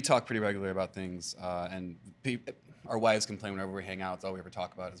 So, I mean, we talk pretty regularly about things, and our wives complain whenever we hang out. It's all we ever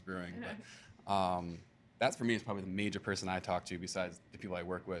talk about is brewing. But that, for me, is probably the major person I talk to besides the people I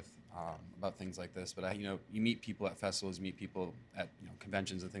work with about things like this. But, you meet people at festivals, you meet people at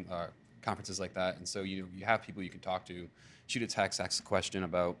conventions and things, conferences like that. And so, you have people you can talk to, shoot a text, ask a question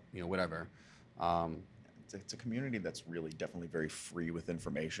about, whatever. It's a community that's really definitely very free with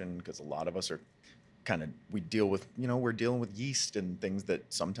information because a lot of us are we're dealing with yeast and things that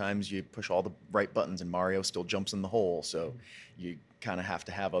sometimes you push all the right buttons and Mario still jumps in the hole. So you kind of have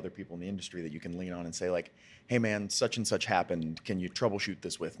to have other people in the industry that you can lean on and say like, hey man, such and such happened. Can you troubleshoot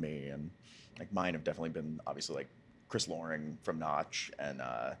this with me? And like mine have definitely been obviously like Chris Loring from Notch and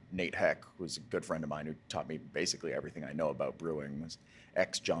Nate Heck, who's a good friend of mine who taught me basically everything I know about brewing. Was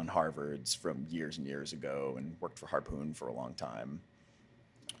ex-John Harvards from years and years ago and worked for Harpoon for a long time.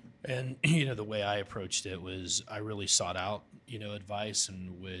 And, the way I approached it was I really sought out, advice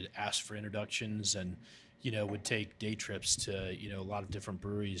and would ask for introductions and, would take day trips to, a lot of different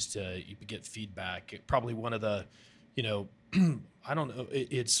breweries to get feedback. Probably one of the, you know, I don't know.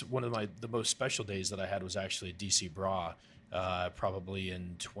 It's one of the most special days that I had was actually at DC Bra, probably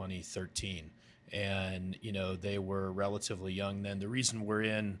in 2013. And, you know, they were relatively young then. The reason we're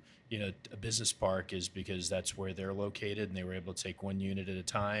in, you know, a business park is because that's where they're located, and they were able to take one unit at a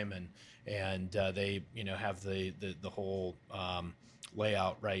time. And they, you know, have the whole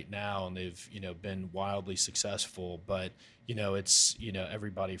layout right now, and they've, you know, been wildly successful. But, you know, it's, you know,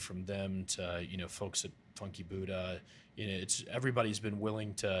 everybody from them to, you know, folks at Funky Buddha, you know, it's everybody's been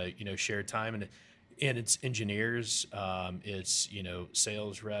willing to, you know, share time, and it's engineers, it's, you know,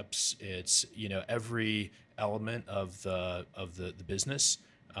 sales reps, it's, you know, every element of the business,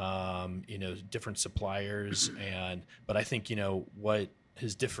 you know, different suppliers, but I think, you know, what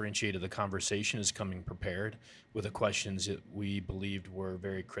has differentiated the conversation is coming prepared with the questions that we believed were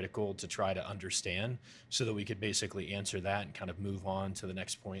very critical to try to understand, so that we could basically answer that and kind of move on to the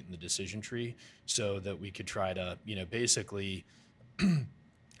next point in the decision tree, so that we could try to, you know, basically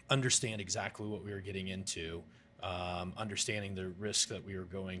understand exactly what we were getting into, understanding the risk that we were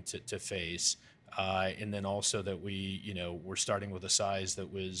going to face, and then also that we, you know, we're starting with a size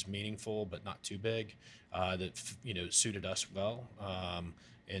that was meaningful but not too big, that, you know, suited us well.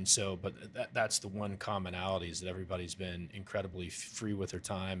 And so, but that's the one commonality, is that everybody's been incredibly free with their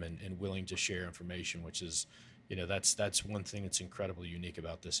time and willing to share information, which is, you know, that's one thing that's incredibly unique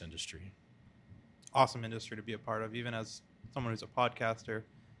about this industry. Awesome industry to be a part of, even as someone who's a podcaster.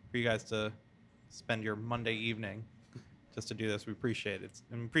 For you guys to spend your Monday evening just to do this, we appreciate it.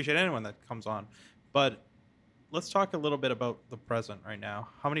 And appreciate anyone that comes on. But let's talk a little bit about the present right now.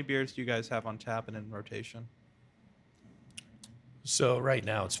 How many beers do you guys have on tap and in rotation? So right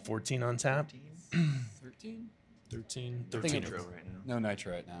now it's 14 on tap. 13? 13 Nitro right now. No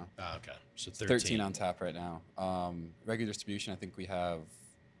Nitro right now. Oh, okay. So 13 on tap right now. Regular distribution, I think we have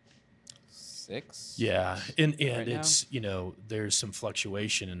 6. Yeah, and right it's, you know, there's some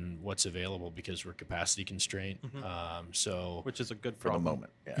fluctuation in what's available because we're capacity constrained. So Which is a good For the problem.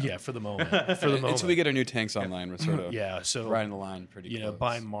 moment. yeah, for the moment, for the moment. Until we get our new tanks online, we're sort of Yeah, so riding the line pretty you close. know,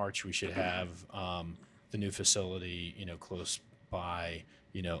 by March we should have the new facility, you know, close by,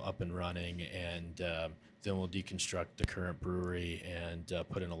 you know, up and running, and then we'll deconstruct the current brewery and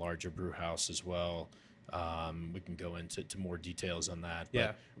put in a larger brew house as well. We can go into more details on that.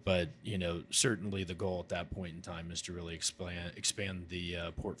 Yeah. But you know, certainly the goal at that point in time is to really expand the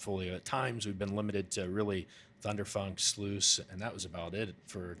portfolio. At times we've been limited to really Thunderfunk, Sluice, and that was about it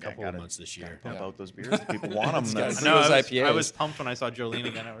for a couple of months this year. How about those beers? If people want them. Yeah. That's, No, those I IPAs. was pumped when I saw Jolene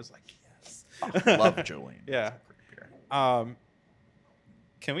again. I was like, yes. love Jolene. Yeah. It's a great beer.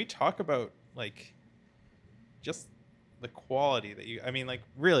 Can we talk about, like, just the quality that you, I mean, like,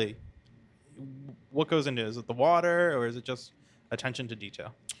 really, what goes into it? Is it the water, or is it just attention to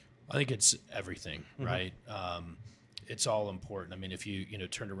detail? I think it's everything, right? It's all important. I mean, if you know,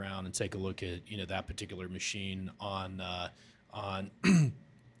 turn around and take a look at, you know, that particular machine on the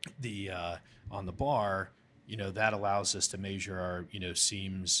bar, you know, that allows us to measure our, you know,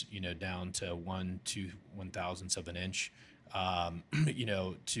 seams, you know, down to 1/1,000th of an inch, you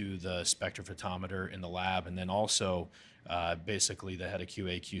know, to the spectrophotometer in the lab, and then also basically the head of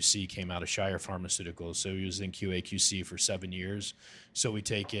QA/QC came out of Shire Pharmaceuticals, so he was in QA/QC for 7 years. So we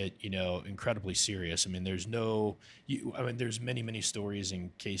take it, you know, incredibly serious. I mean, there's many stories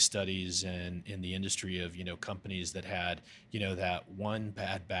and case studies in the industry of, you know, companies that had, you know, that one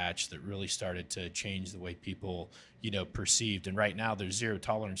bad batch that really started to change the way people, you know, perceived. And right now there's zero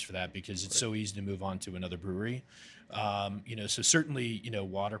tolerance for that because it's so easy to move on to another brewery. You know, so certainly, you know,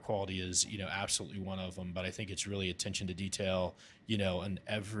 water quality is, you know, absolutely one of them, but I think it's really attention to detail, you know, in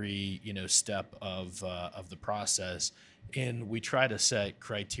every, you know, step of the process. And we try to set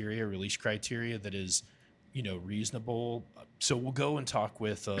release criteria that is, you know, reasonable. So we'll go and talk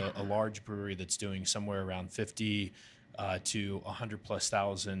with a large brewery that's doing somewhere around 50 to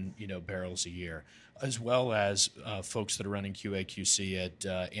 100,000+, you know, barrels a year, as well as folks that are running QA/QC at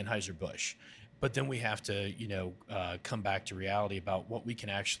Anheuser-Busch. But then we have to, you know, come back to reality about what we can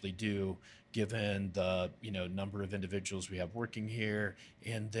actually do given the, you know, number of individuals we have working here,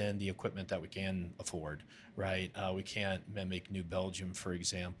 and then the equipment that we can afford, right? We can't mimic New Belgium, for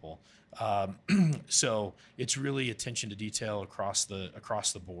example. So it's really attention to detail across the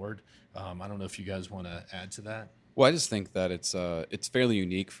board. I don't know if you guys want to add to that. Well, I just think that it's fairly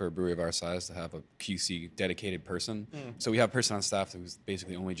unique for a brewery of our size to have a QC dedicated person. So we have a person on staff whose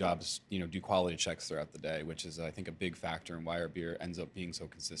basically only job is, you know, do quality checks throughout the day, which is, I think, a big factor in why our beer ends up being so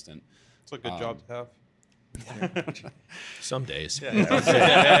consistent. It's a good job to have. Some days. He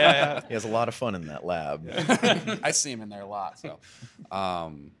has a lot of fun in that lab. I see him in there a lot. So,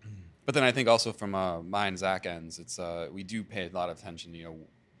 But then I think also from mine and Zach ends, it's we do pay a lot of attention.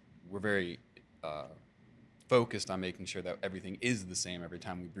 We're very focused on making sure that everything is the same every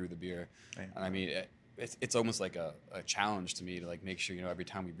time we brew the beer. Right. And I mean, it's almost like a challenge to me to like make sure every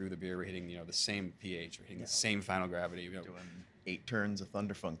time we brew the beer, we're hitting the same pH, we're hitting the same final gravity. Doing 8 turns of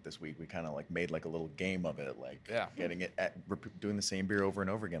Thunderfunk this week. We kind of like made like a little game of it, like getting it doing the same beer over and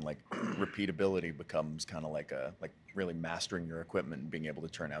over again. Like repeatability becomes kind of like really mastering your equipment and being able to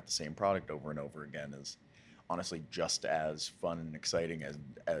turn out the same product over and over again is honestly just as fun and exciting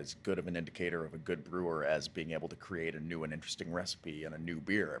as good of an indicator of a good brewer as being able to create a new and interesting recipe and a new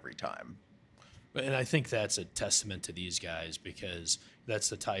beer every time. And I think that's a testament to these guys because that's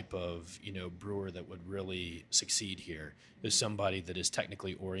the type of brewer that would really succeed here is somebody that is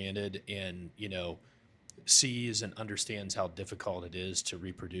technically oriented and sees and understands how difficult it is to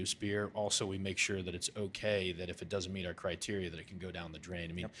reproduce beer. Also, we make sure that it's okay that if it doesn't meet our criteria that it can go down the drain.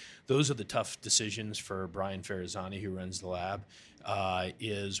 I mean, those are the tough decisions for Brian Ferrazzani, who runs the lab,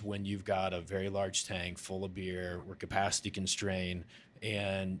 is when you've got a very large tank full of beer, we're capacity constrained,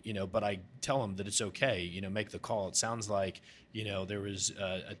 and but I tell them that it's okay, make the call. It sounds like there was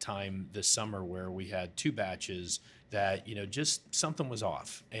a time this summer where we had 2 batches that just something was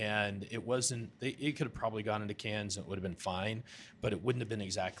off, and it wasn't. It could have probably gone into cans and it would have been fine, but it wouldn't have been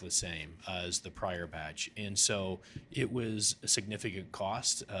exactly the same as the prior batch, and so it was a significant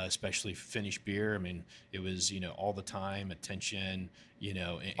cost, especially finished beer. I mean, it was all the time, attention, and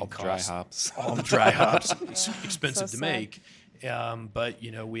all the cost, dry hops, all the dry hops, it's expensive So to make. But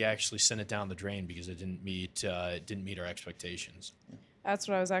we actually sent it down the drain because it didn't meet our expectations. That's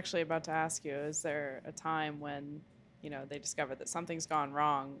what I was actually about to ask you. Is there a time when they discover that something's gone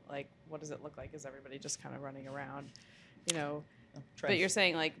wrong? Like, what does it look like? Is everybody just kind of running around? But you're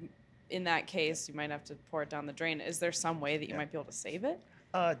saying, like, in that case, you might have to pour it down the drain. Is there some way that you might be able to save it?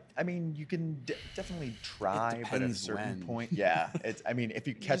 I mean, you can definitely try, but at a depends certain when. point, if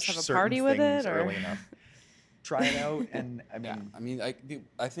you catch just have a certain party with things it, or? early enough, try it out. And I mean, I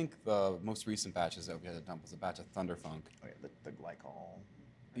think the most recent batches that we had to dump was a batch of Thunderfunk. the glycol.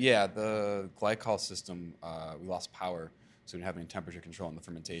 Yeah, the glycol system, we lost power, so we didn't have any temperature control in the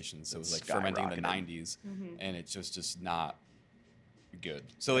fermentation. So it was like fermenting in the skyrocketed. 90s, and it's just not good.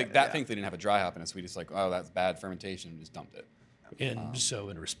 So like that thing, they didn't have a dry hop in it, so we just like, oh, that's bad fermentation, and just dumped it. And so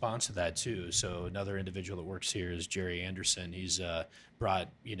in response to that too, so another individual that works here is Jerry Anderson. He's brought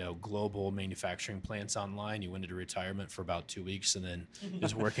global manufacturing plants online. He went into retirement for about 2 weeks and then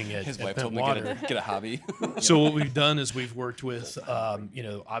is working at His at wife told him Bentwater. to get a hobby. So what we've done is we've worked with,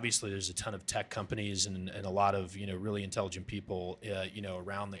 obviously there's a ton of tech companies and a lot of, really intelligent people,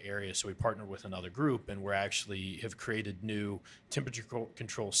 around the area. So we partnered with another group and we're actually have created new temperature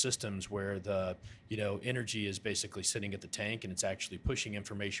control systems where the, energy is basically sitting at the tank and it's actually pushing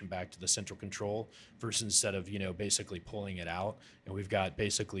information back to the central control versus instead of, basically pulling it out. And we've got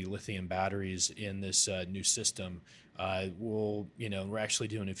basically lithium batteries in this new system. We're actually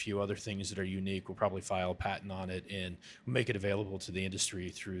doing a few other things that are unique. We'll probably file a patent on it and make it available to the industry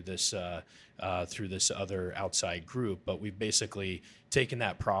through this other outside group. But we've basically taken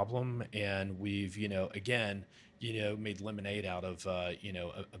that problem and we've, made lemonade out of,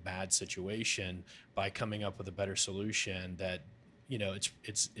 a bad situation by coming up with a better solution that,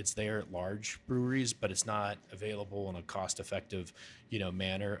 it's there at large breweries, but it's not available in a cost-effective,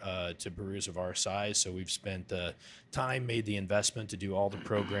 manner to brewers of our size. So we've spent the time, made the investment to do all the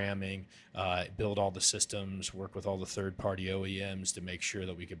programming, build all the systems, work with all the third-party OEMs to make sure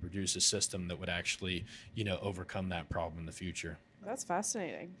that we could produce a system that would actually, overcome that problem in the future. That's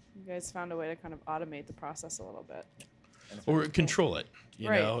fascinating. You guys found a way to kind of automate the process a little bit. Or control it.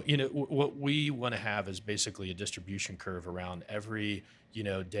 Right. What we want to have is basically a distribution curve around every,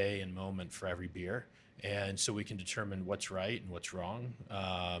 day and moment for every beer. And so we can determine what's right and what's wrong.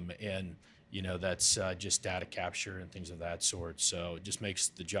 That's just data capture and things of that sort. So it just makes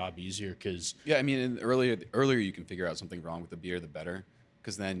the job easier because... Yeah, I mean, the earlier you can figure out something wrong with the beer, the better.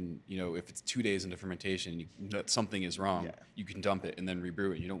 Because then, if it's 2 days into fermentation, you know that something is wrong, you can dump it and then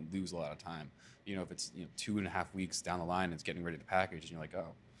rebrew it. You don't lose a lot of time. If it's 2.5 weeks down the line and it's getting ready to package, and you're like,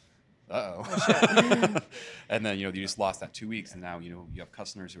 and then you just lost that 2 weeks, and now you have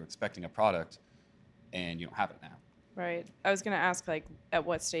customers who are expecting a product, and you don't have it now. Right. I was going to ask, like, at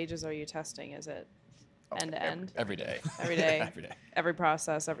what stages are you testing? Is it end to end? Every day. Every day. Every day. Every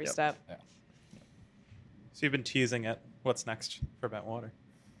process, every step. Yeah. So you've been teasing it. What's next for Bentwater?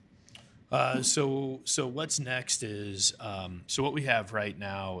 So what's next is so what we have right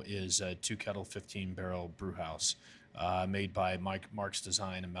now is a 2-kettle 15-barrel brew house made by Mark's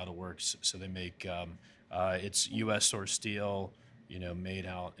Design and Metalworks. So they make it's U.S. source steel, made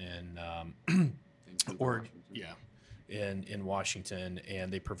out in Or in Washington,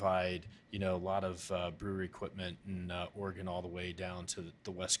 and they provide a lot of brewery equipment in Oregon all the way down to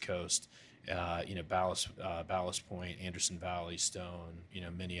the West Coast. Ballast Point, Anderson Valley, Stone,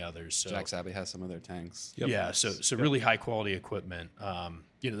 many others. So Jack's Abbey has some of their tanks. yeah, so really high quality equipment.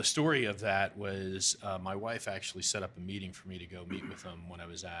 The story of that was my wife actually set up a meeting for me to go meet with them when I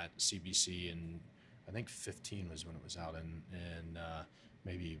was at CBC, and I think 15 was when it was out in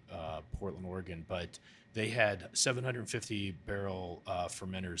maybe Portland, Oregon. But they had 750 barrel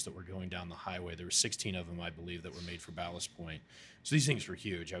fermenters that were going down the highway. There were 16 of them, I believe, that were made for Ballast Point. So these things were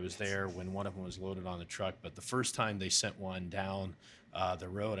huge. I was there when one of them was loaded on the truck, but the first time they sent one down the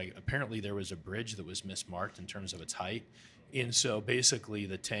road, apparently there was a bridge that was mismarked in terms of its height. And so basically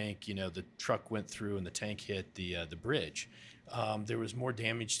the tank, the truck went through and the tank hit the bridge. There was more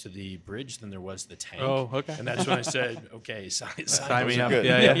damage to the bridge than there was the tank. Oh, okay. And that's when I said, okay, Sign me up. good.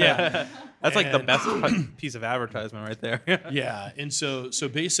 Yeah. That's like the And- best piece of advertisement right there. Yeah, and so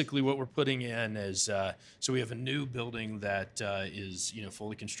basically what we're putting in is so we have a new building that is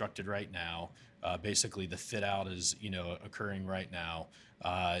fully constructed right now. Basically, the fit out is occurring right now.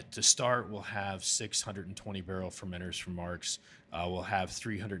 To start, we'll have 620 barrel fermenters from Marks. We'll have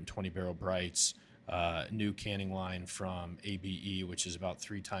 320 barrel Brights. New canning line from ABE, which is about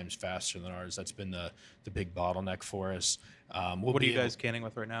 3 times faster than ours. That's been the big bottleneck for us. What are you guys canning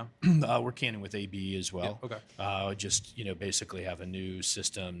with right now? We're canning with ABE as well. Yeah, okay. Just basically have a new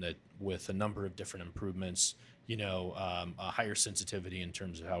system that with a number of different improvements. A higher sensitivity in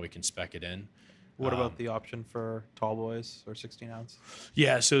terms of how we can spec it in. What about the option for tall boys or 16 ounce?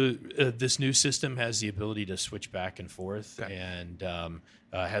 Yeah, so this new system has the ability to switch back and forth, Okay. and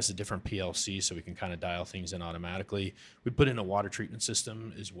has a different PLC, so we can kind of dial things in automatically. We put in a water treatment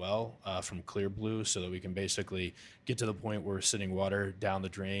system as well from Clear Blue, so that we can basically get to the point where we're sending water down the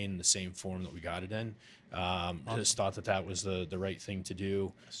drain in the same form that we got it in. Just thought that was the right thing to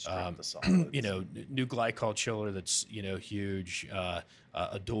do. Strip the solids. New glycol chiller that's huge,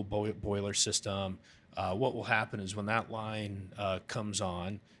 a dual boiler system. What will happen is when that line comes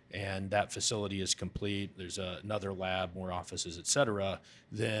on and that facility is complete, there's another lab, more offices, et cetera,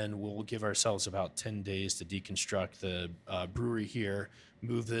 then we'll give ourselves about 10 days to deconstruct the brewery here,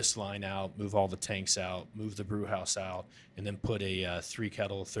 move this line out, move all the tanks out, move the brew house out, and then put a 3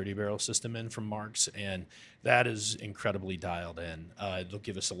 kettle 30 barrel system in from Marks, and that is incredibly dialed in. It'll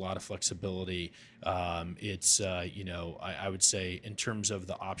give us a lot of flexibility. It's I would say in terms of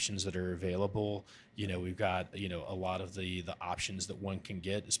the options that are available, we've got a lot of the options that one can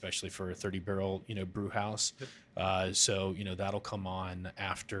get, especially for a 30 barrel brew house. So that'll come on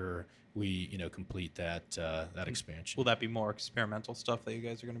after we complete that expansion. Will that be more experimental stuff that you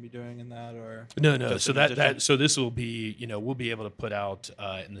guys are going to be doing in that, or No. just So in addition? so this will be, we'll be able to put out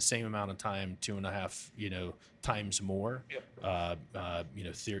in the same amount of time, 2.5, times more.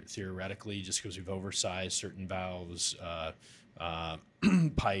 Theoretically, just because we've oversized certain valves,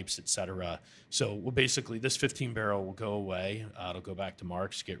 pipes, etc. So we'll basically, this 15 barrel will go away. It'll go back to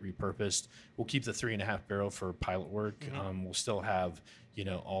Marks, get repurposed. We'll keep the 3.5 barrel for pilot work. We'll still have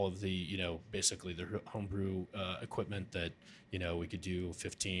all of the basically the homebrew equipment that we could do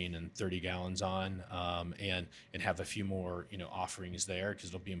 15 and 30 gallons on, and have a few more offerings there, because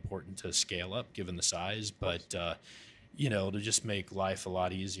it'll be important to scale up given the size, but to just make life a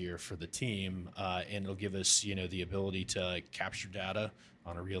lot easier for the team, and it'll give us the ability to capture data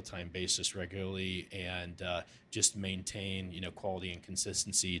on a real-time basis regularly, and just maintain quality and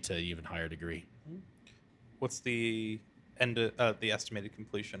consistency to an even higher degree. What's the the estimated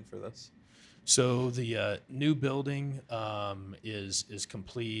completion for this? So the new building is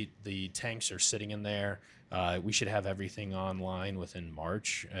complete. The tanks are sitting in there. We should have everything online within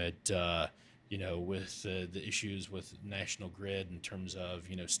March. With the issues with National Grid in terms of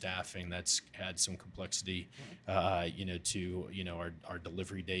staffing, that's had some complexity. To our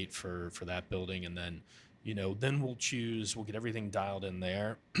delivery date for that building, and then we'll get everything dialed in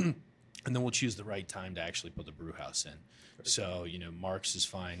there. And then we'll choose the right time to actually put the brew house in. So, Marks is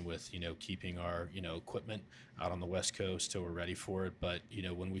fine with, keeping our, equipment out on the West Coast till we're ready for it. But,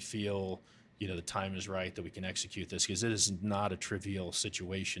 when we feel, the time is right that we can execute this, because it is not a trivial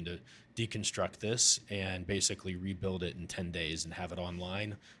situation to deconstruct this and basically rebuild it in 10 days and have it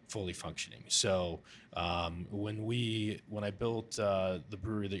online, fully functioning. So when I built the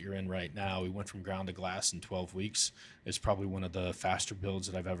brewery that you're in right now, we went from ground to glass in 12 weeks. It's probably one of the faster builds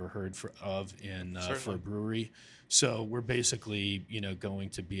that I've ever heard for a brewery. So we're basically, going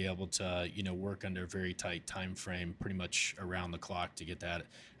to be able to, work under a very tight time frame, pretty much around the clock to get that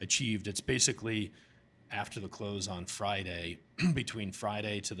achieved. It's basically after the close on Friday, between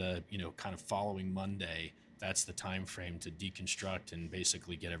Friday to the, kind of following Monday, that's the time frame to deconstruct and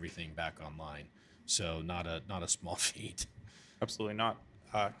basically get everything back online. So not a small feat. Absolutely not.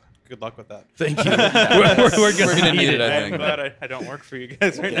 Good luck with that. Thank you. We're gonna need it, I I'm think. glad I don't work for you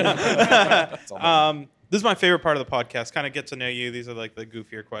guys right now. This is my favorite part of the podcast. Kind of get to know you. These are like the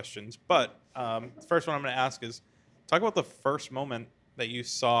goofier questions. But the first one I'm going to ask is, talk about the first moment that you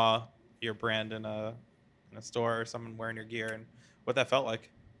saw your brand in a store or someone wearing your gear and what that felt like.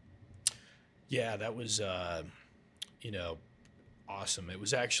 Yeah, that was, awesome. It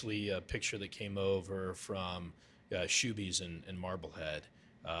was actually a picture that came over from Shoebies in Marblehead.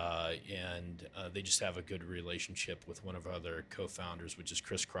 And they just have a good relationship with one of our other co-founders, which is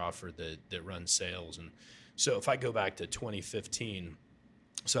Chris Crawford, that runs sales. And so if I go back to 2015,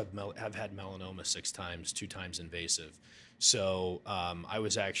 so I've had melanoma 6 times, 2 times invasive. So I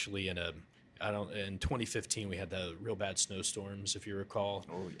was actually in 2015, we had the real bad snowstorms, if you recall.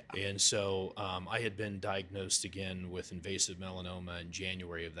 Oh, yeah. And so I had been diagnosed again with invasive melanoma in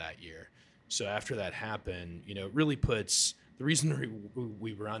January of that year. So after that happened, it really puts... The reason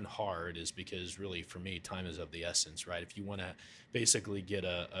we run hard is because really, for me, time is of the essence, right? If you want to basically get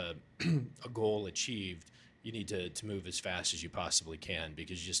a goal achieved, you need to move as fast as you possibly can,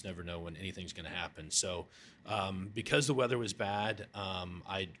 because you just never know when anything's going to happen. So because the weather was bad,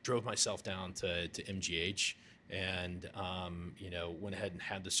 I drove myself down to MGH and, went ahead and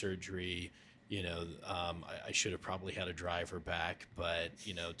had the surgery. I should have probably had a driver back, but,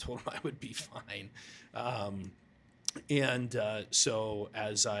 told him I would be fine. And so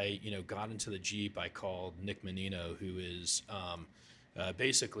as I, got into the Jeep, I called Nick Menino, who is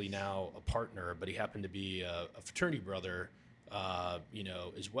basically now a partner, but he happened to be a fraternity brother,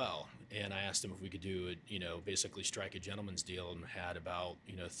 as well. And I asked him if we could do it, basically strike a gentleman's deal, and had about,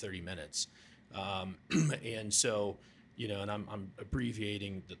 30 minutes. And so, and I'm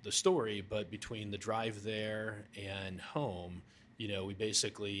abbreviating the story, but between the drive there and home, we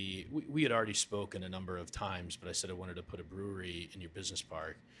basically, we had already spoken a number of times, but I said I wanted to put a brewery in your business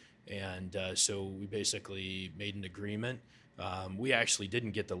park. And so we basically made an agreement. We actually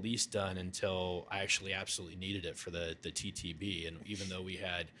didn't get the lease done until I actually absolutely needed it for the TTB. And even though we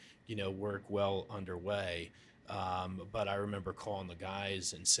had, work well underway, but I remember calling the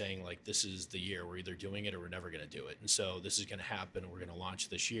guys and saying, like, this is the year. We're either doing it or we're never going to do it. And so this is going to happen. We're going to launch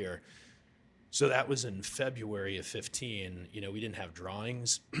this year. So that was in February of 15. We didn't have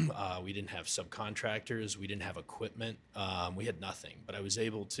drawings. We didn't have subcontractors. We didn't have equipment. We had nothing. But I was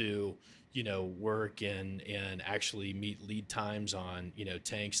able to, work and actually meet lead times on,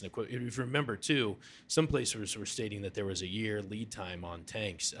 tanks and equipment. If you remember, too, some places were stating that there was a year lead time on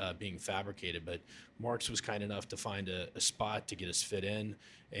tanks being fabricated. But Marks was kind enough to find a spot to get us fit in.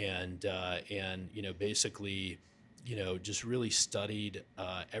 And basically... just really studied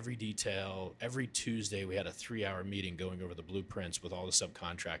every detail. Every Tuesday we had a 3-hour meeting going over the blueprints with all the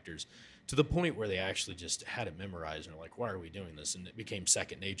subcontractors, to the point where they actually just had it memorized and were like, why are we doing this? And it became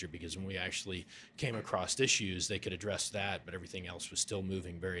second nature, because when we actually came across issues, they could address that, but everything else was still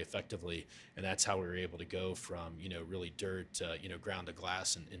moving very effectively. And that's how we were able to go from, really dirt to, ground to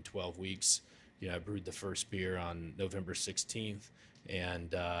glass in 12 weeks. I brewed the first beer on November 16th. And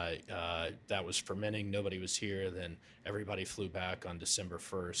that was fermenting. Nobody was here. Then everybody flew back on December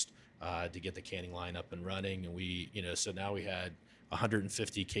 1st to get the canning line up and running. And we, so now we had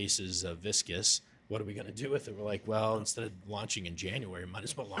 150 cases of viscous. What are we going to do with it? We're like, well, instead of launching in January, might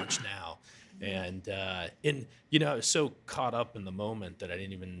as well launch now. And I was so caught up in the moment that I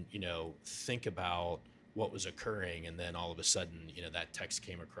didn't even, think about what was occurring. And then all of a sudden, that text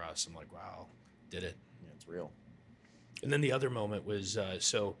came across. I'm like, wow, did it. Yeah, it's real. And then the other moment was,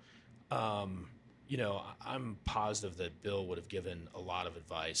 I'm positive that Bill would have given a lot of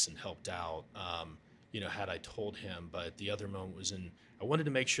advice and helped out, had I told him. But the other moment was I wanted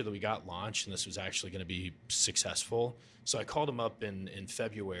to make sure that we got launched and this was actually going to be successful. So I called him up in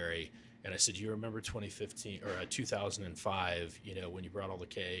February, and I said, you remember 2015 or 2005, when you brought all the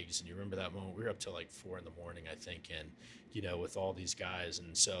kegs, and you remember that moment? We were up till like 4 a.m, I think, and, with all these guys.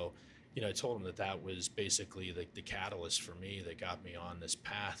 And so, I told him that was basically the catalyst for me that got me on this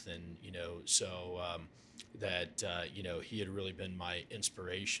path. And, he had really been my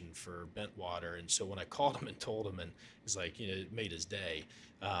inspiration for Bentwater. And so when I called him and told him, and it's like, it made his day.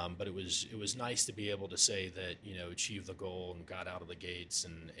 But it was nice to be able to say that, achieved the goal and got out of the gates.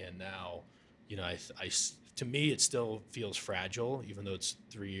 And now, to me, it still feels fragile, even though it's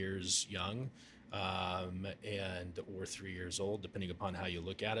 3 years young. Or 3 years old, depending upon how you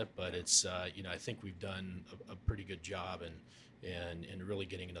look at it. But it's, I think we've done a pretty good job, and and really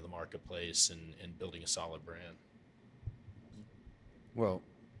getting into the marketplace and building a solid brand. Well,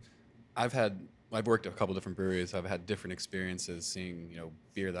 I've worked at a couple different breweries. I've had different experiences seeing,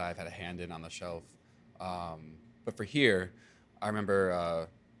 beer that I've had a hand in on the shelf. But for here, I remember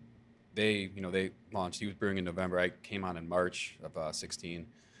they launched. He was brewing in November. I came on in March of 16.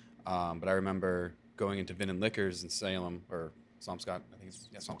 But I remember going into Vin and Liquors in Salem or Swampscott. I think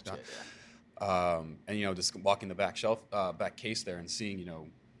it's Swampscott. And just walking the back case there and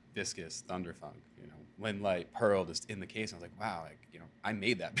seeing Viscous, Thunderfunk, Lin Light, Pearl just in the case. I was like, wow, I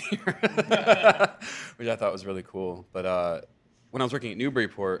made that beer, which I thought was really cool. But when I was working at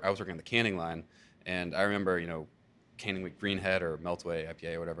Newburyport, I was working on the canning line, and I remember canning with Greenhead or Meltway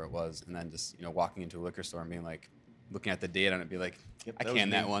IPA or whatever it was, and then just walking into a liquor store and being like, looking at the date on it, be like, Yep, I that was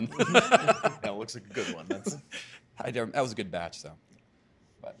canned that me. one. Yeah, it looks like a good one. That's That was a good batch, though.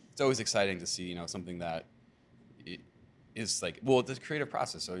 But it's always exciting to see, something that is like, well, it's a creative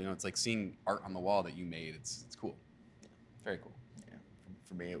process. So, it's like seeing art on the wall that you made. It's cool. Very cool. yeah.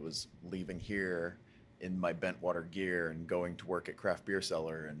 For me, it was leaving here in my Bentwater gear and going to work at Craft Beer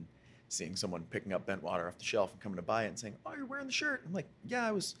Cellar and seeing someone picking up Bentwater off the shelf and coming to buy it and saying, "Oh, you're wearing the shirt." I'm like, "Yeah,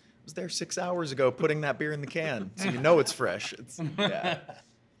 I was there 6 hours ago putting that beer in the can, so it's fresh." Yeah.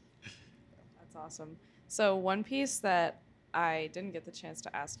 That's awesome. So one piece that I didn't get the chance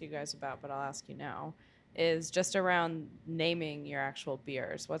to ask you guys about, but I'll ask you now, is just around naming your actual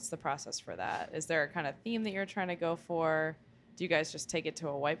beers. What's the process for that? Is there a kind of theme that you're trying to go for? Do you guys just take it to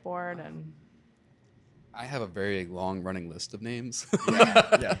a whiteboard and... I have a very long running list of names.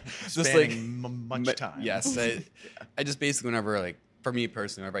 Yeah. Just Spanning much but time. Yes. I just basically, whenever, for me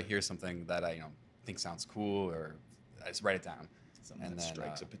personally, whenever I hear something that I think sounds cool, or I just write it down. Something And that then,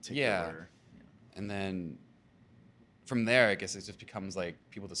 strikes a yeah. particular. And then from there, I guess it just becomes like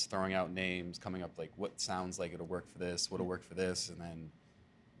people just throwing out names, coming up like what sounds like it'll work for this, what'll work for this, and then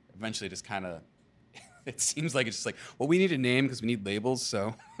eventually just kind of, it seems like it's just like, well, we need a name because we need labels,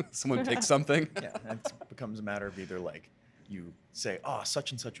 so someone pick something. Yeah, and it becomes a matter of either like you say, "Oh,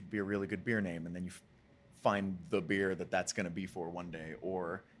 such and such would be a really good beer name," and then you find the beer that's going to be for one day,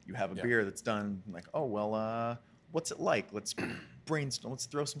 or you have a Yeah. beer that's done like, "Oh, well, what's it like? Let's brainstorm. Let's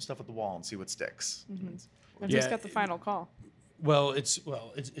throw some stuff at the wall and see what sticks." I Yeah. just got the final call. Well, it's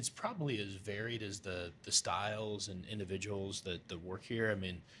probably as varied as the styles and individuals that work here. I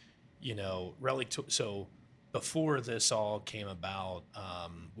mean, so before this all came about,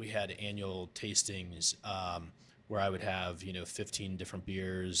 we had annual tastings where I would have 15 different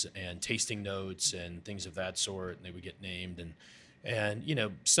beers and tasting notes and things of that sort, and they would get named,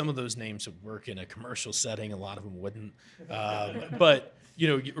 and some of those names would work in a commercial setting, a lot of them wouldn't, but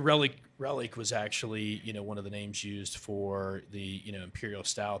Relic was actually one of the names used for the Imperial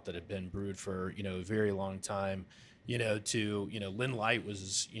Stout that had been brewed for a very long time. Lin Light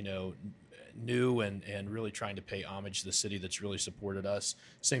was new and really trying to pay homage to the city that's really supported us.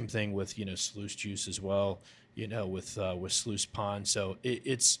 Same thing with Sluice Juice as well. With Sluice Pond. So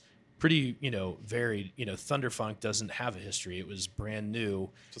it's pretty varied. Thunderfunk doesn't have a history. It was brand new,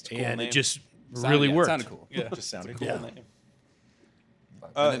 Just a cool and name. it just really It worked. sounded cool. Yeah, Just sounded cool cool. name.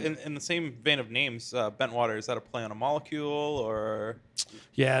 And then- In the same vein of names, Bentwater, is that a play on a molecule or?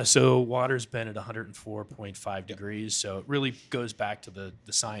 Yeah, so water's been at 104.5 degrees, so it really goes back to the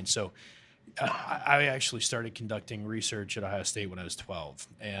science. So I actually started conducting research at Ohio State when I was 12,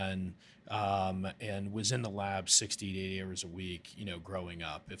 and was in the lab 60 to 80 hours a week, growing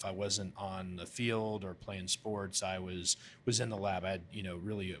up. If I wasn't on the field or playing sports, I was in the lab. I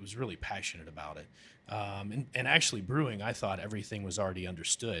was really passionate about it. And actually brewing, I thought everything was already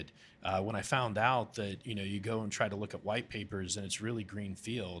understood. When I found out that, you go and try to look at white papers and it's really green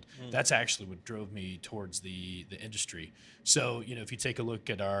field, that's actually what drove me towards the industry. So, if you take a look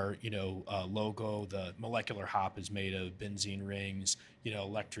at our, logo, the molecular hop is made of benzene rings,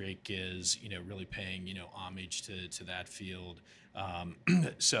 electric is, really paying, homage to that field.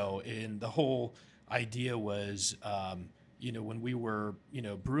 So in the whole idea was, when we were,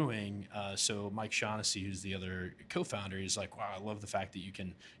 brewing, so Mike Shaughnessy, who's the other co-founder, he's like, wow, I love the fact that you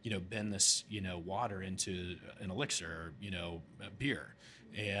can, bend this, water into an elixir, a beer.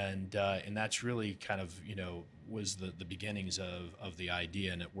 And that's really kind of, was the beginnings of the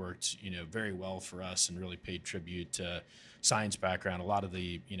idea, and it worked, very well for us and really paid tribute to science background. A lot of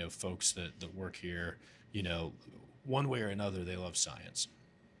the, folks that work here, one way or another, they love science.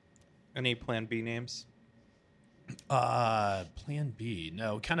 Any Plan B names? Plan B.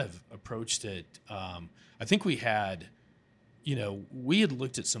 No, kind of approached it. I think we had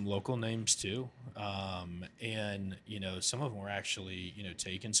looked at some local names too. And, some of them were actually,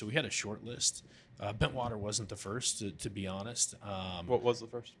 taken. So we had a short list Bentwater wasn't the first, to be honest. What was the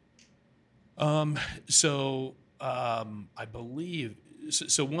first? I believe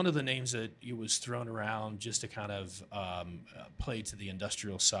so. One of the names that was thrown around just to kind of play to the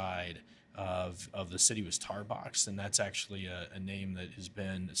industrial side of the city was Tarbox, and that's actually a name that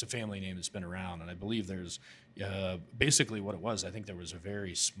it's a family name that's been around. And I believe there's basically what it was. I think there was a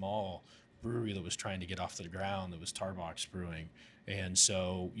very small brewery that was trying to get off the ground that was Tarbox Brewing, and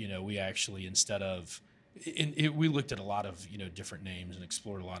so we actually we looked at a lot of different names and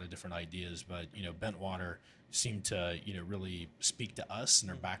explored a lot of different ideas, but Bentwater seemed to really speak to us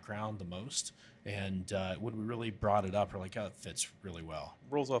and our background the most. And when we really brought it up, we're like, oh, it fits really well.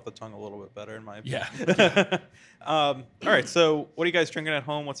 Rolls off the tongue a little bit better in my opinion. Yeah. All right. So, what are you guys drinking at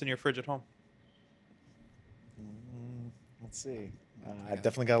home? What's in your fridge at home? Let's see. I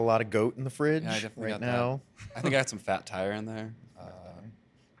definitely got a lot of goat in the fridge Yeah, I definitely right got now. that. I think I got some Fat Tire in there.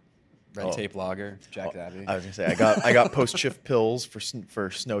 Red Tape Lager, Jack Abbey. I was gonna say I got post shift pills for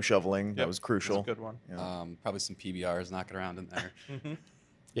snow shoveling. That Yep, was crucial. That's a good one. Yeah. Probably some PBRs knocking around in there.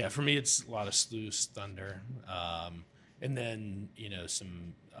 Yeah, for me, it's a lot of Sluice, Thunder, and then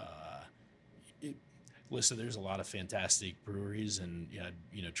some. Listen, there's a lot of fantastic breweries, and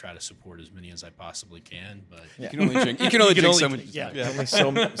try to support as many as I possibly can. But You can only drink. You can only drink so many. Yeah, There's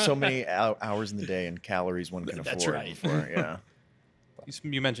only so many hours in the day and calories one can That's afford. right. Before, yeah.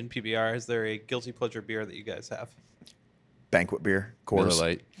 You mentioned PBR. Is there a guilty pleasure beer that you guys have? Banquet beer, Miller Coors.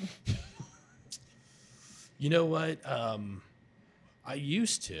 Lite. You know what? I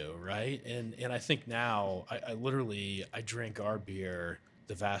used to, right? And I think now I literally drink our beer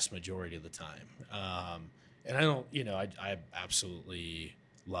the vast majority of the time. And I don't, I absolutely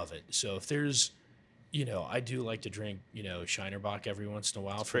love it. So if there's, I do like to drink, Shinerbach every once in a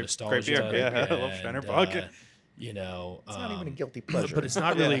while for Great nostalgia. beer. Yeah, I love Shinerbach. It's not even a guilty pleasure. But it's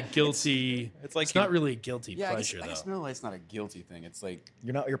not really guilty. It's like it's not really a guilty Yeah, pleasure I guess though. Miller Lite's not a guilty thing. It's like,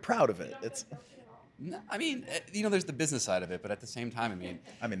 you're proud of it. It's I mean, there's the business side of it, but at the same time,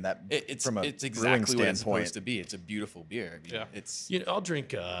 that it's from a it's brewing exactly what it's standpoint. supposed to be. It's a beautiful beer. I mean, Yeah. it's I'll drink,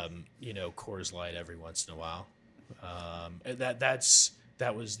 Coors Light every once in a while. And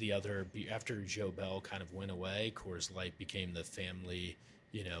that was the other beer. After Joe Bell kind of went away, Coors Light became the family,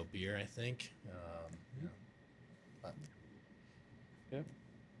 beer, I think.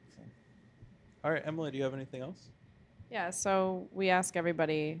 All right, Emily, do you have anything else? Yeah, so we ask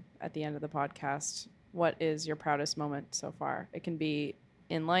everybody at the end of the podcast, what is your proudest moment so far? It can be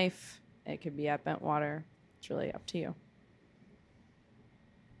in life, it could be at Bentwater. It's really up to you.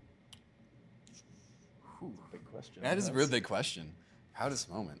 Big question. that is a real big question. Proudest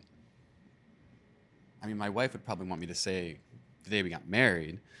moment. I mean, my wife would probably want me to say the day we got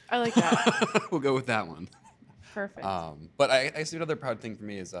married. I like that. We'll go with that one. Perfect. But I guess another proud thing for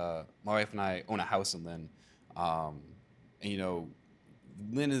me is my wife and I own a house in Lynn. And,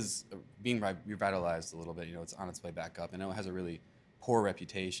 Lynn is being revitalized a little bit. It's on its way back up. I know it has a really poor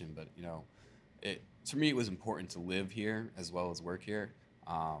reputation, but, to me, it was important to live here as well as work here.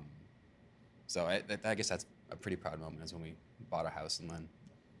 So I guess that's a pretty proud moment is when we bought a house in Lynn.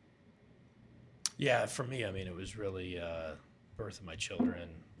 Yeah, for me, it was really birth of my children,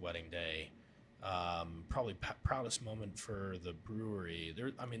 wedding day. Probably proudest moment for the brewery.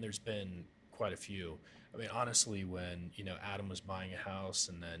 There's been quite a few. Honestly, when Adam was buying a house,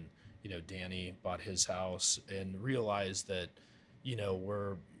 and then Danny bought his house, and realized that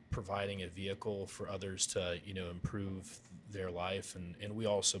we're providing a vehicle for others to improve their life, and we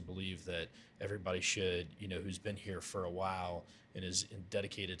also believe that everybody should who's been here for a while and is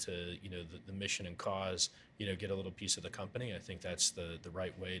dedicated to the mission and cause get a little piece of the company. I think that's the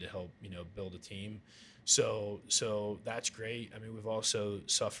right way to help build a team. So that's great. We've also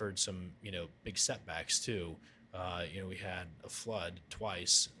suffered some big setbacks too. We had a flood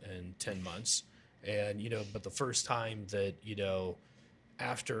twice in 10 months, and but the first time that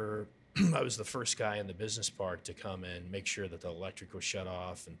after I was the first guy in the business park to come and make sure that the electric was shut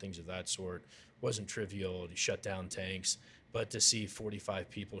off and things of that sort. Wasn't trivial to shut down tanks, but to see 45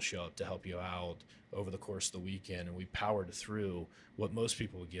 people show up to help you out over the course of the weekend, and we powered through what most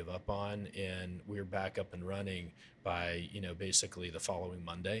people would give up on, and we were back up and running by basically the following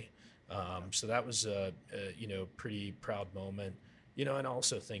Monday. So that was a pretty proud moment, and I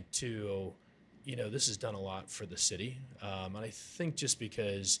also think too, this has done a lot for the city, and I think just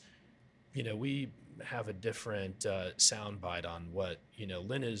because we have a different soundbite on what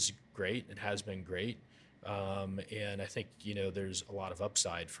Lynn is great and has been great, and I think there's a lot of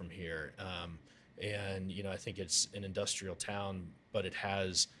upside from here. And I think it's an industrial town, but it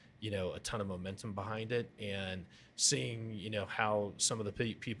has a ton of momentum behind it, and seeing, how some of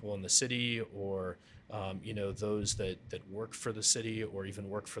the people in the city or, those that work for the city or even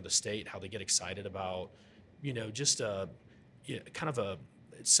work for the state, how they get excited about, just kind of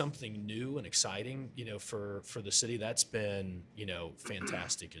something new and exciting, for the city. That's been,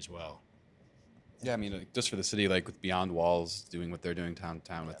 fantastic as well. Yeah, I mean, just for the city, like with Beyond Walls doing what they're doing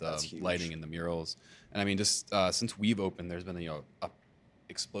downtown with lighting and the murals. And I mean, just since we've opened, there's been, a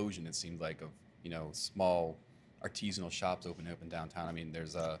explosion, it seemed like, of, small artisanal shops opening up in downtown. I mean,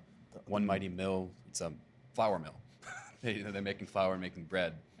 there's One Mighty Mill. It's a flour mill. They're making flour and making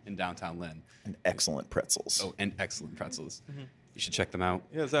bread in downtown Lynn. And excellent pretzels. Oh, and excellent pretzels. You should check them out.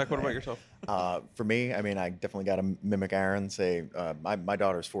 Yeah, Zach, what about yourself? For me, I mean, I definitely got to mimic Aaron. Say, my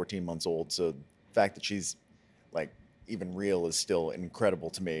daughter's 14 months old, so the fact that she's like even real is still incredible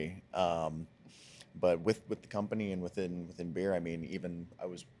to me. But with the company and within beer, I mean, even I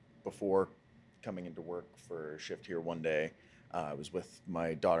was before coming into work for a shift here one day. I was with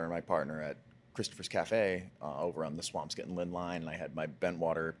my daughter and my partner at Christopher's Cafe over on the Swampscott and Lynn line, and I had my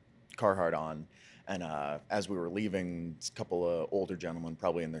Bentwater Carhartt on. And as we were leaving, a couple of older gentlemen,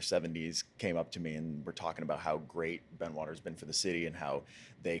 probably in their 70s, came up to me and were talking about how great Bentwater's been for the city and how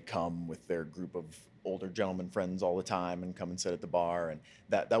they come with their group of older gentlemen friends all the time and come and sit at the bar. And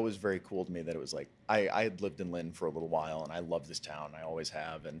that was very cool to me, that it was like, I had lived in Lynn for a little while, and I love this town. I always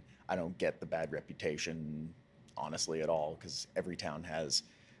have, and I don't get the bad reputation, honestly, at all, because every town has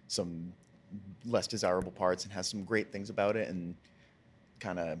some less desirable parts and has some great things about it, and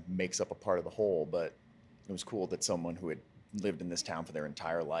kind of makes up a part of the whole. But it was cool that someone who had lived in this town for their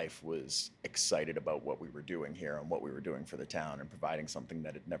entire life was excited about what we were doing here and what we were doing for the town and providing something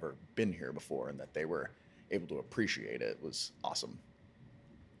that had never been here before, and that they were able to appreciate it. Was awesome.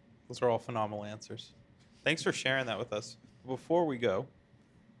 Those are all phenomenal answers. Thanks for sharing that with us. Before we go,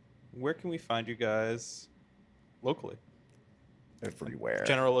 where can we find you guys locally? Everywhere.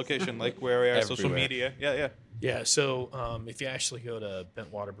 General location, like where we are, social Everywhere. media. Yeah. Yeah, so if you actually go to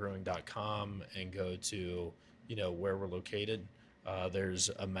bentwaterbrewing.com and go to, where we're located, there's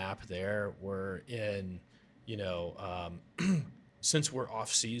a map there. We're in, since we're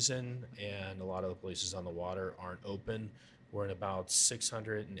off season and a lot of the places on the water aren't open, we're in about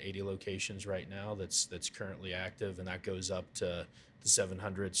 680 locations right now that's currently active, and that goes up to the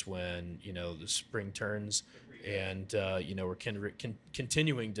 700s when, the spring turns. And, we're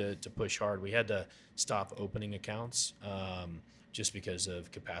continuing to push hard. We had to stop opening accounts just because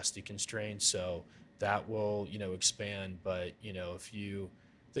of capacity constraints. So that will, expand. But,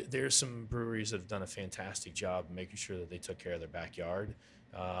 there's some breweries that have done a fantastic job making sure that they took care of their backyard.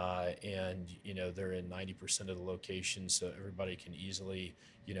 And, they're in 90% of the locations, so everybody can easily,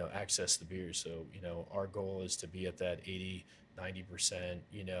 access the beer. So, our goal is to be at that 80-90%,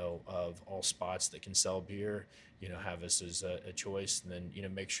 of all spots that can sell beer, have us as a choice, and then,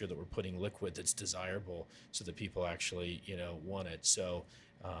 make sure that we're putting liquid that's desirable so that people actually, want it. So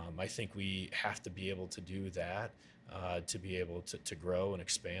I think we have to be able to do that to be able to grow and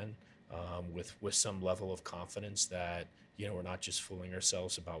expand with some level of confidence that, we're not just fooling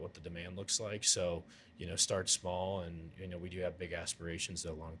ourselves about what the demand looks like. So, start small, and, we do have big aspirations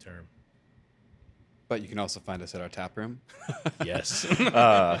though long term. But you can also find us at our tap room. Yes.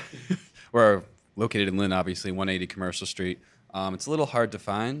 We're located in Lynn, obviously, 180 Commercial Street. It's a little hard to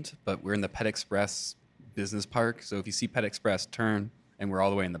find, but we're in the Pet Express Business Park. So if you see Pet Express, turn, and we're all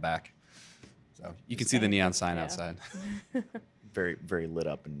the way in the back. So you can see the neon sign outside. Very, very lit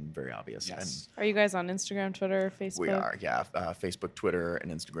up and very obvious. Yes. Are you guys on Instagram, Twitter, Facebook? We are, yeah. Facebook, Twitter, and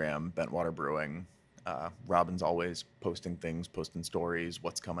Instagram, Bentwater Brewing. Robin's always posting things, posting stories,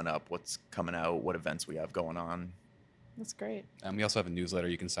 what's coming up, what's coming out, what events we have going on. That's great. And we also have a newsletter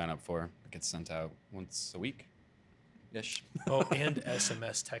you can sign up for. It gets sent out once a week-ish. Oh, and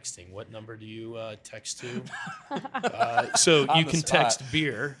SMS texting. What number do you text to? So you can text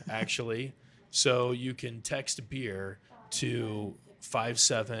beer, actually. So you can text beer to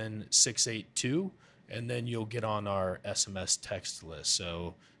 57682, and then you'll get on our SMS text list.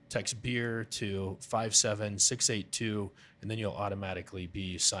 So text beer to 57682, and then you'll automatically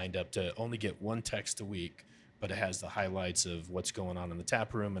be signed up to only get one text a week, but it has the highlights of what's going on in the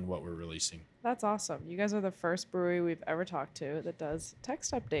tap room and what we're releasing. That's awesome. You guys are the first brewery we've ever talked to that does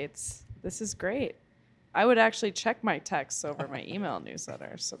text updates. This is great. I would actually check my texts over my email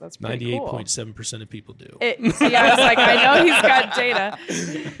newsletter, so that's pretty cool. 98.7% of people do. See, I was like, I know he's got data.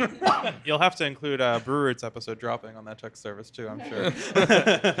 You'll have to include a Brew Roots episode dropping on that text service too, I'm sure.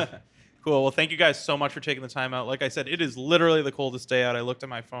 Cool. Well, thank you guys so much for taking the time out. Like I said, it is literally the coldest day out. I looked at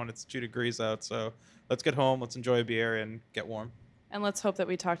my phone. It's 2 degrees out. So let's get home. Let's enjoy a beer and get warm. And let's hope that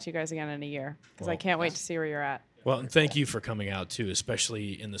we talk to you guys again in a year, because I Well, can't wait to see where you're at. Well, and thank you for coming out too,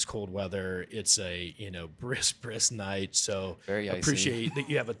 especially in this cold weather. It's a brisk night, so Very icy. appreciate that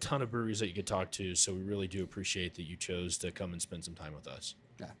you have a ton of breweries that you could talk to. So we really do appreciate that you chose to come and spend some time with us.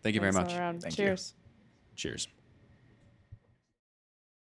 Yeah, thank you very Thanks much. all around. Thank you. Cheers. Cheers.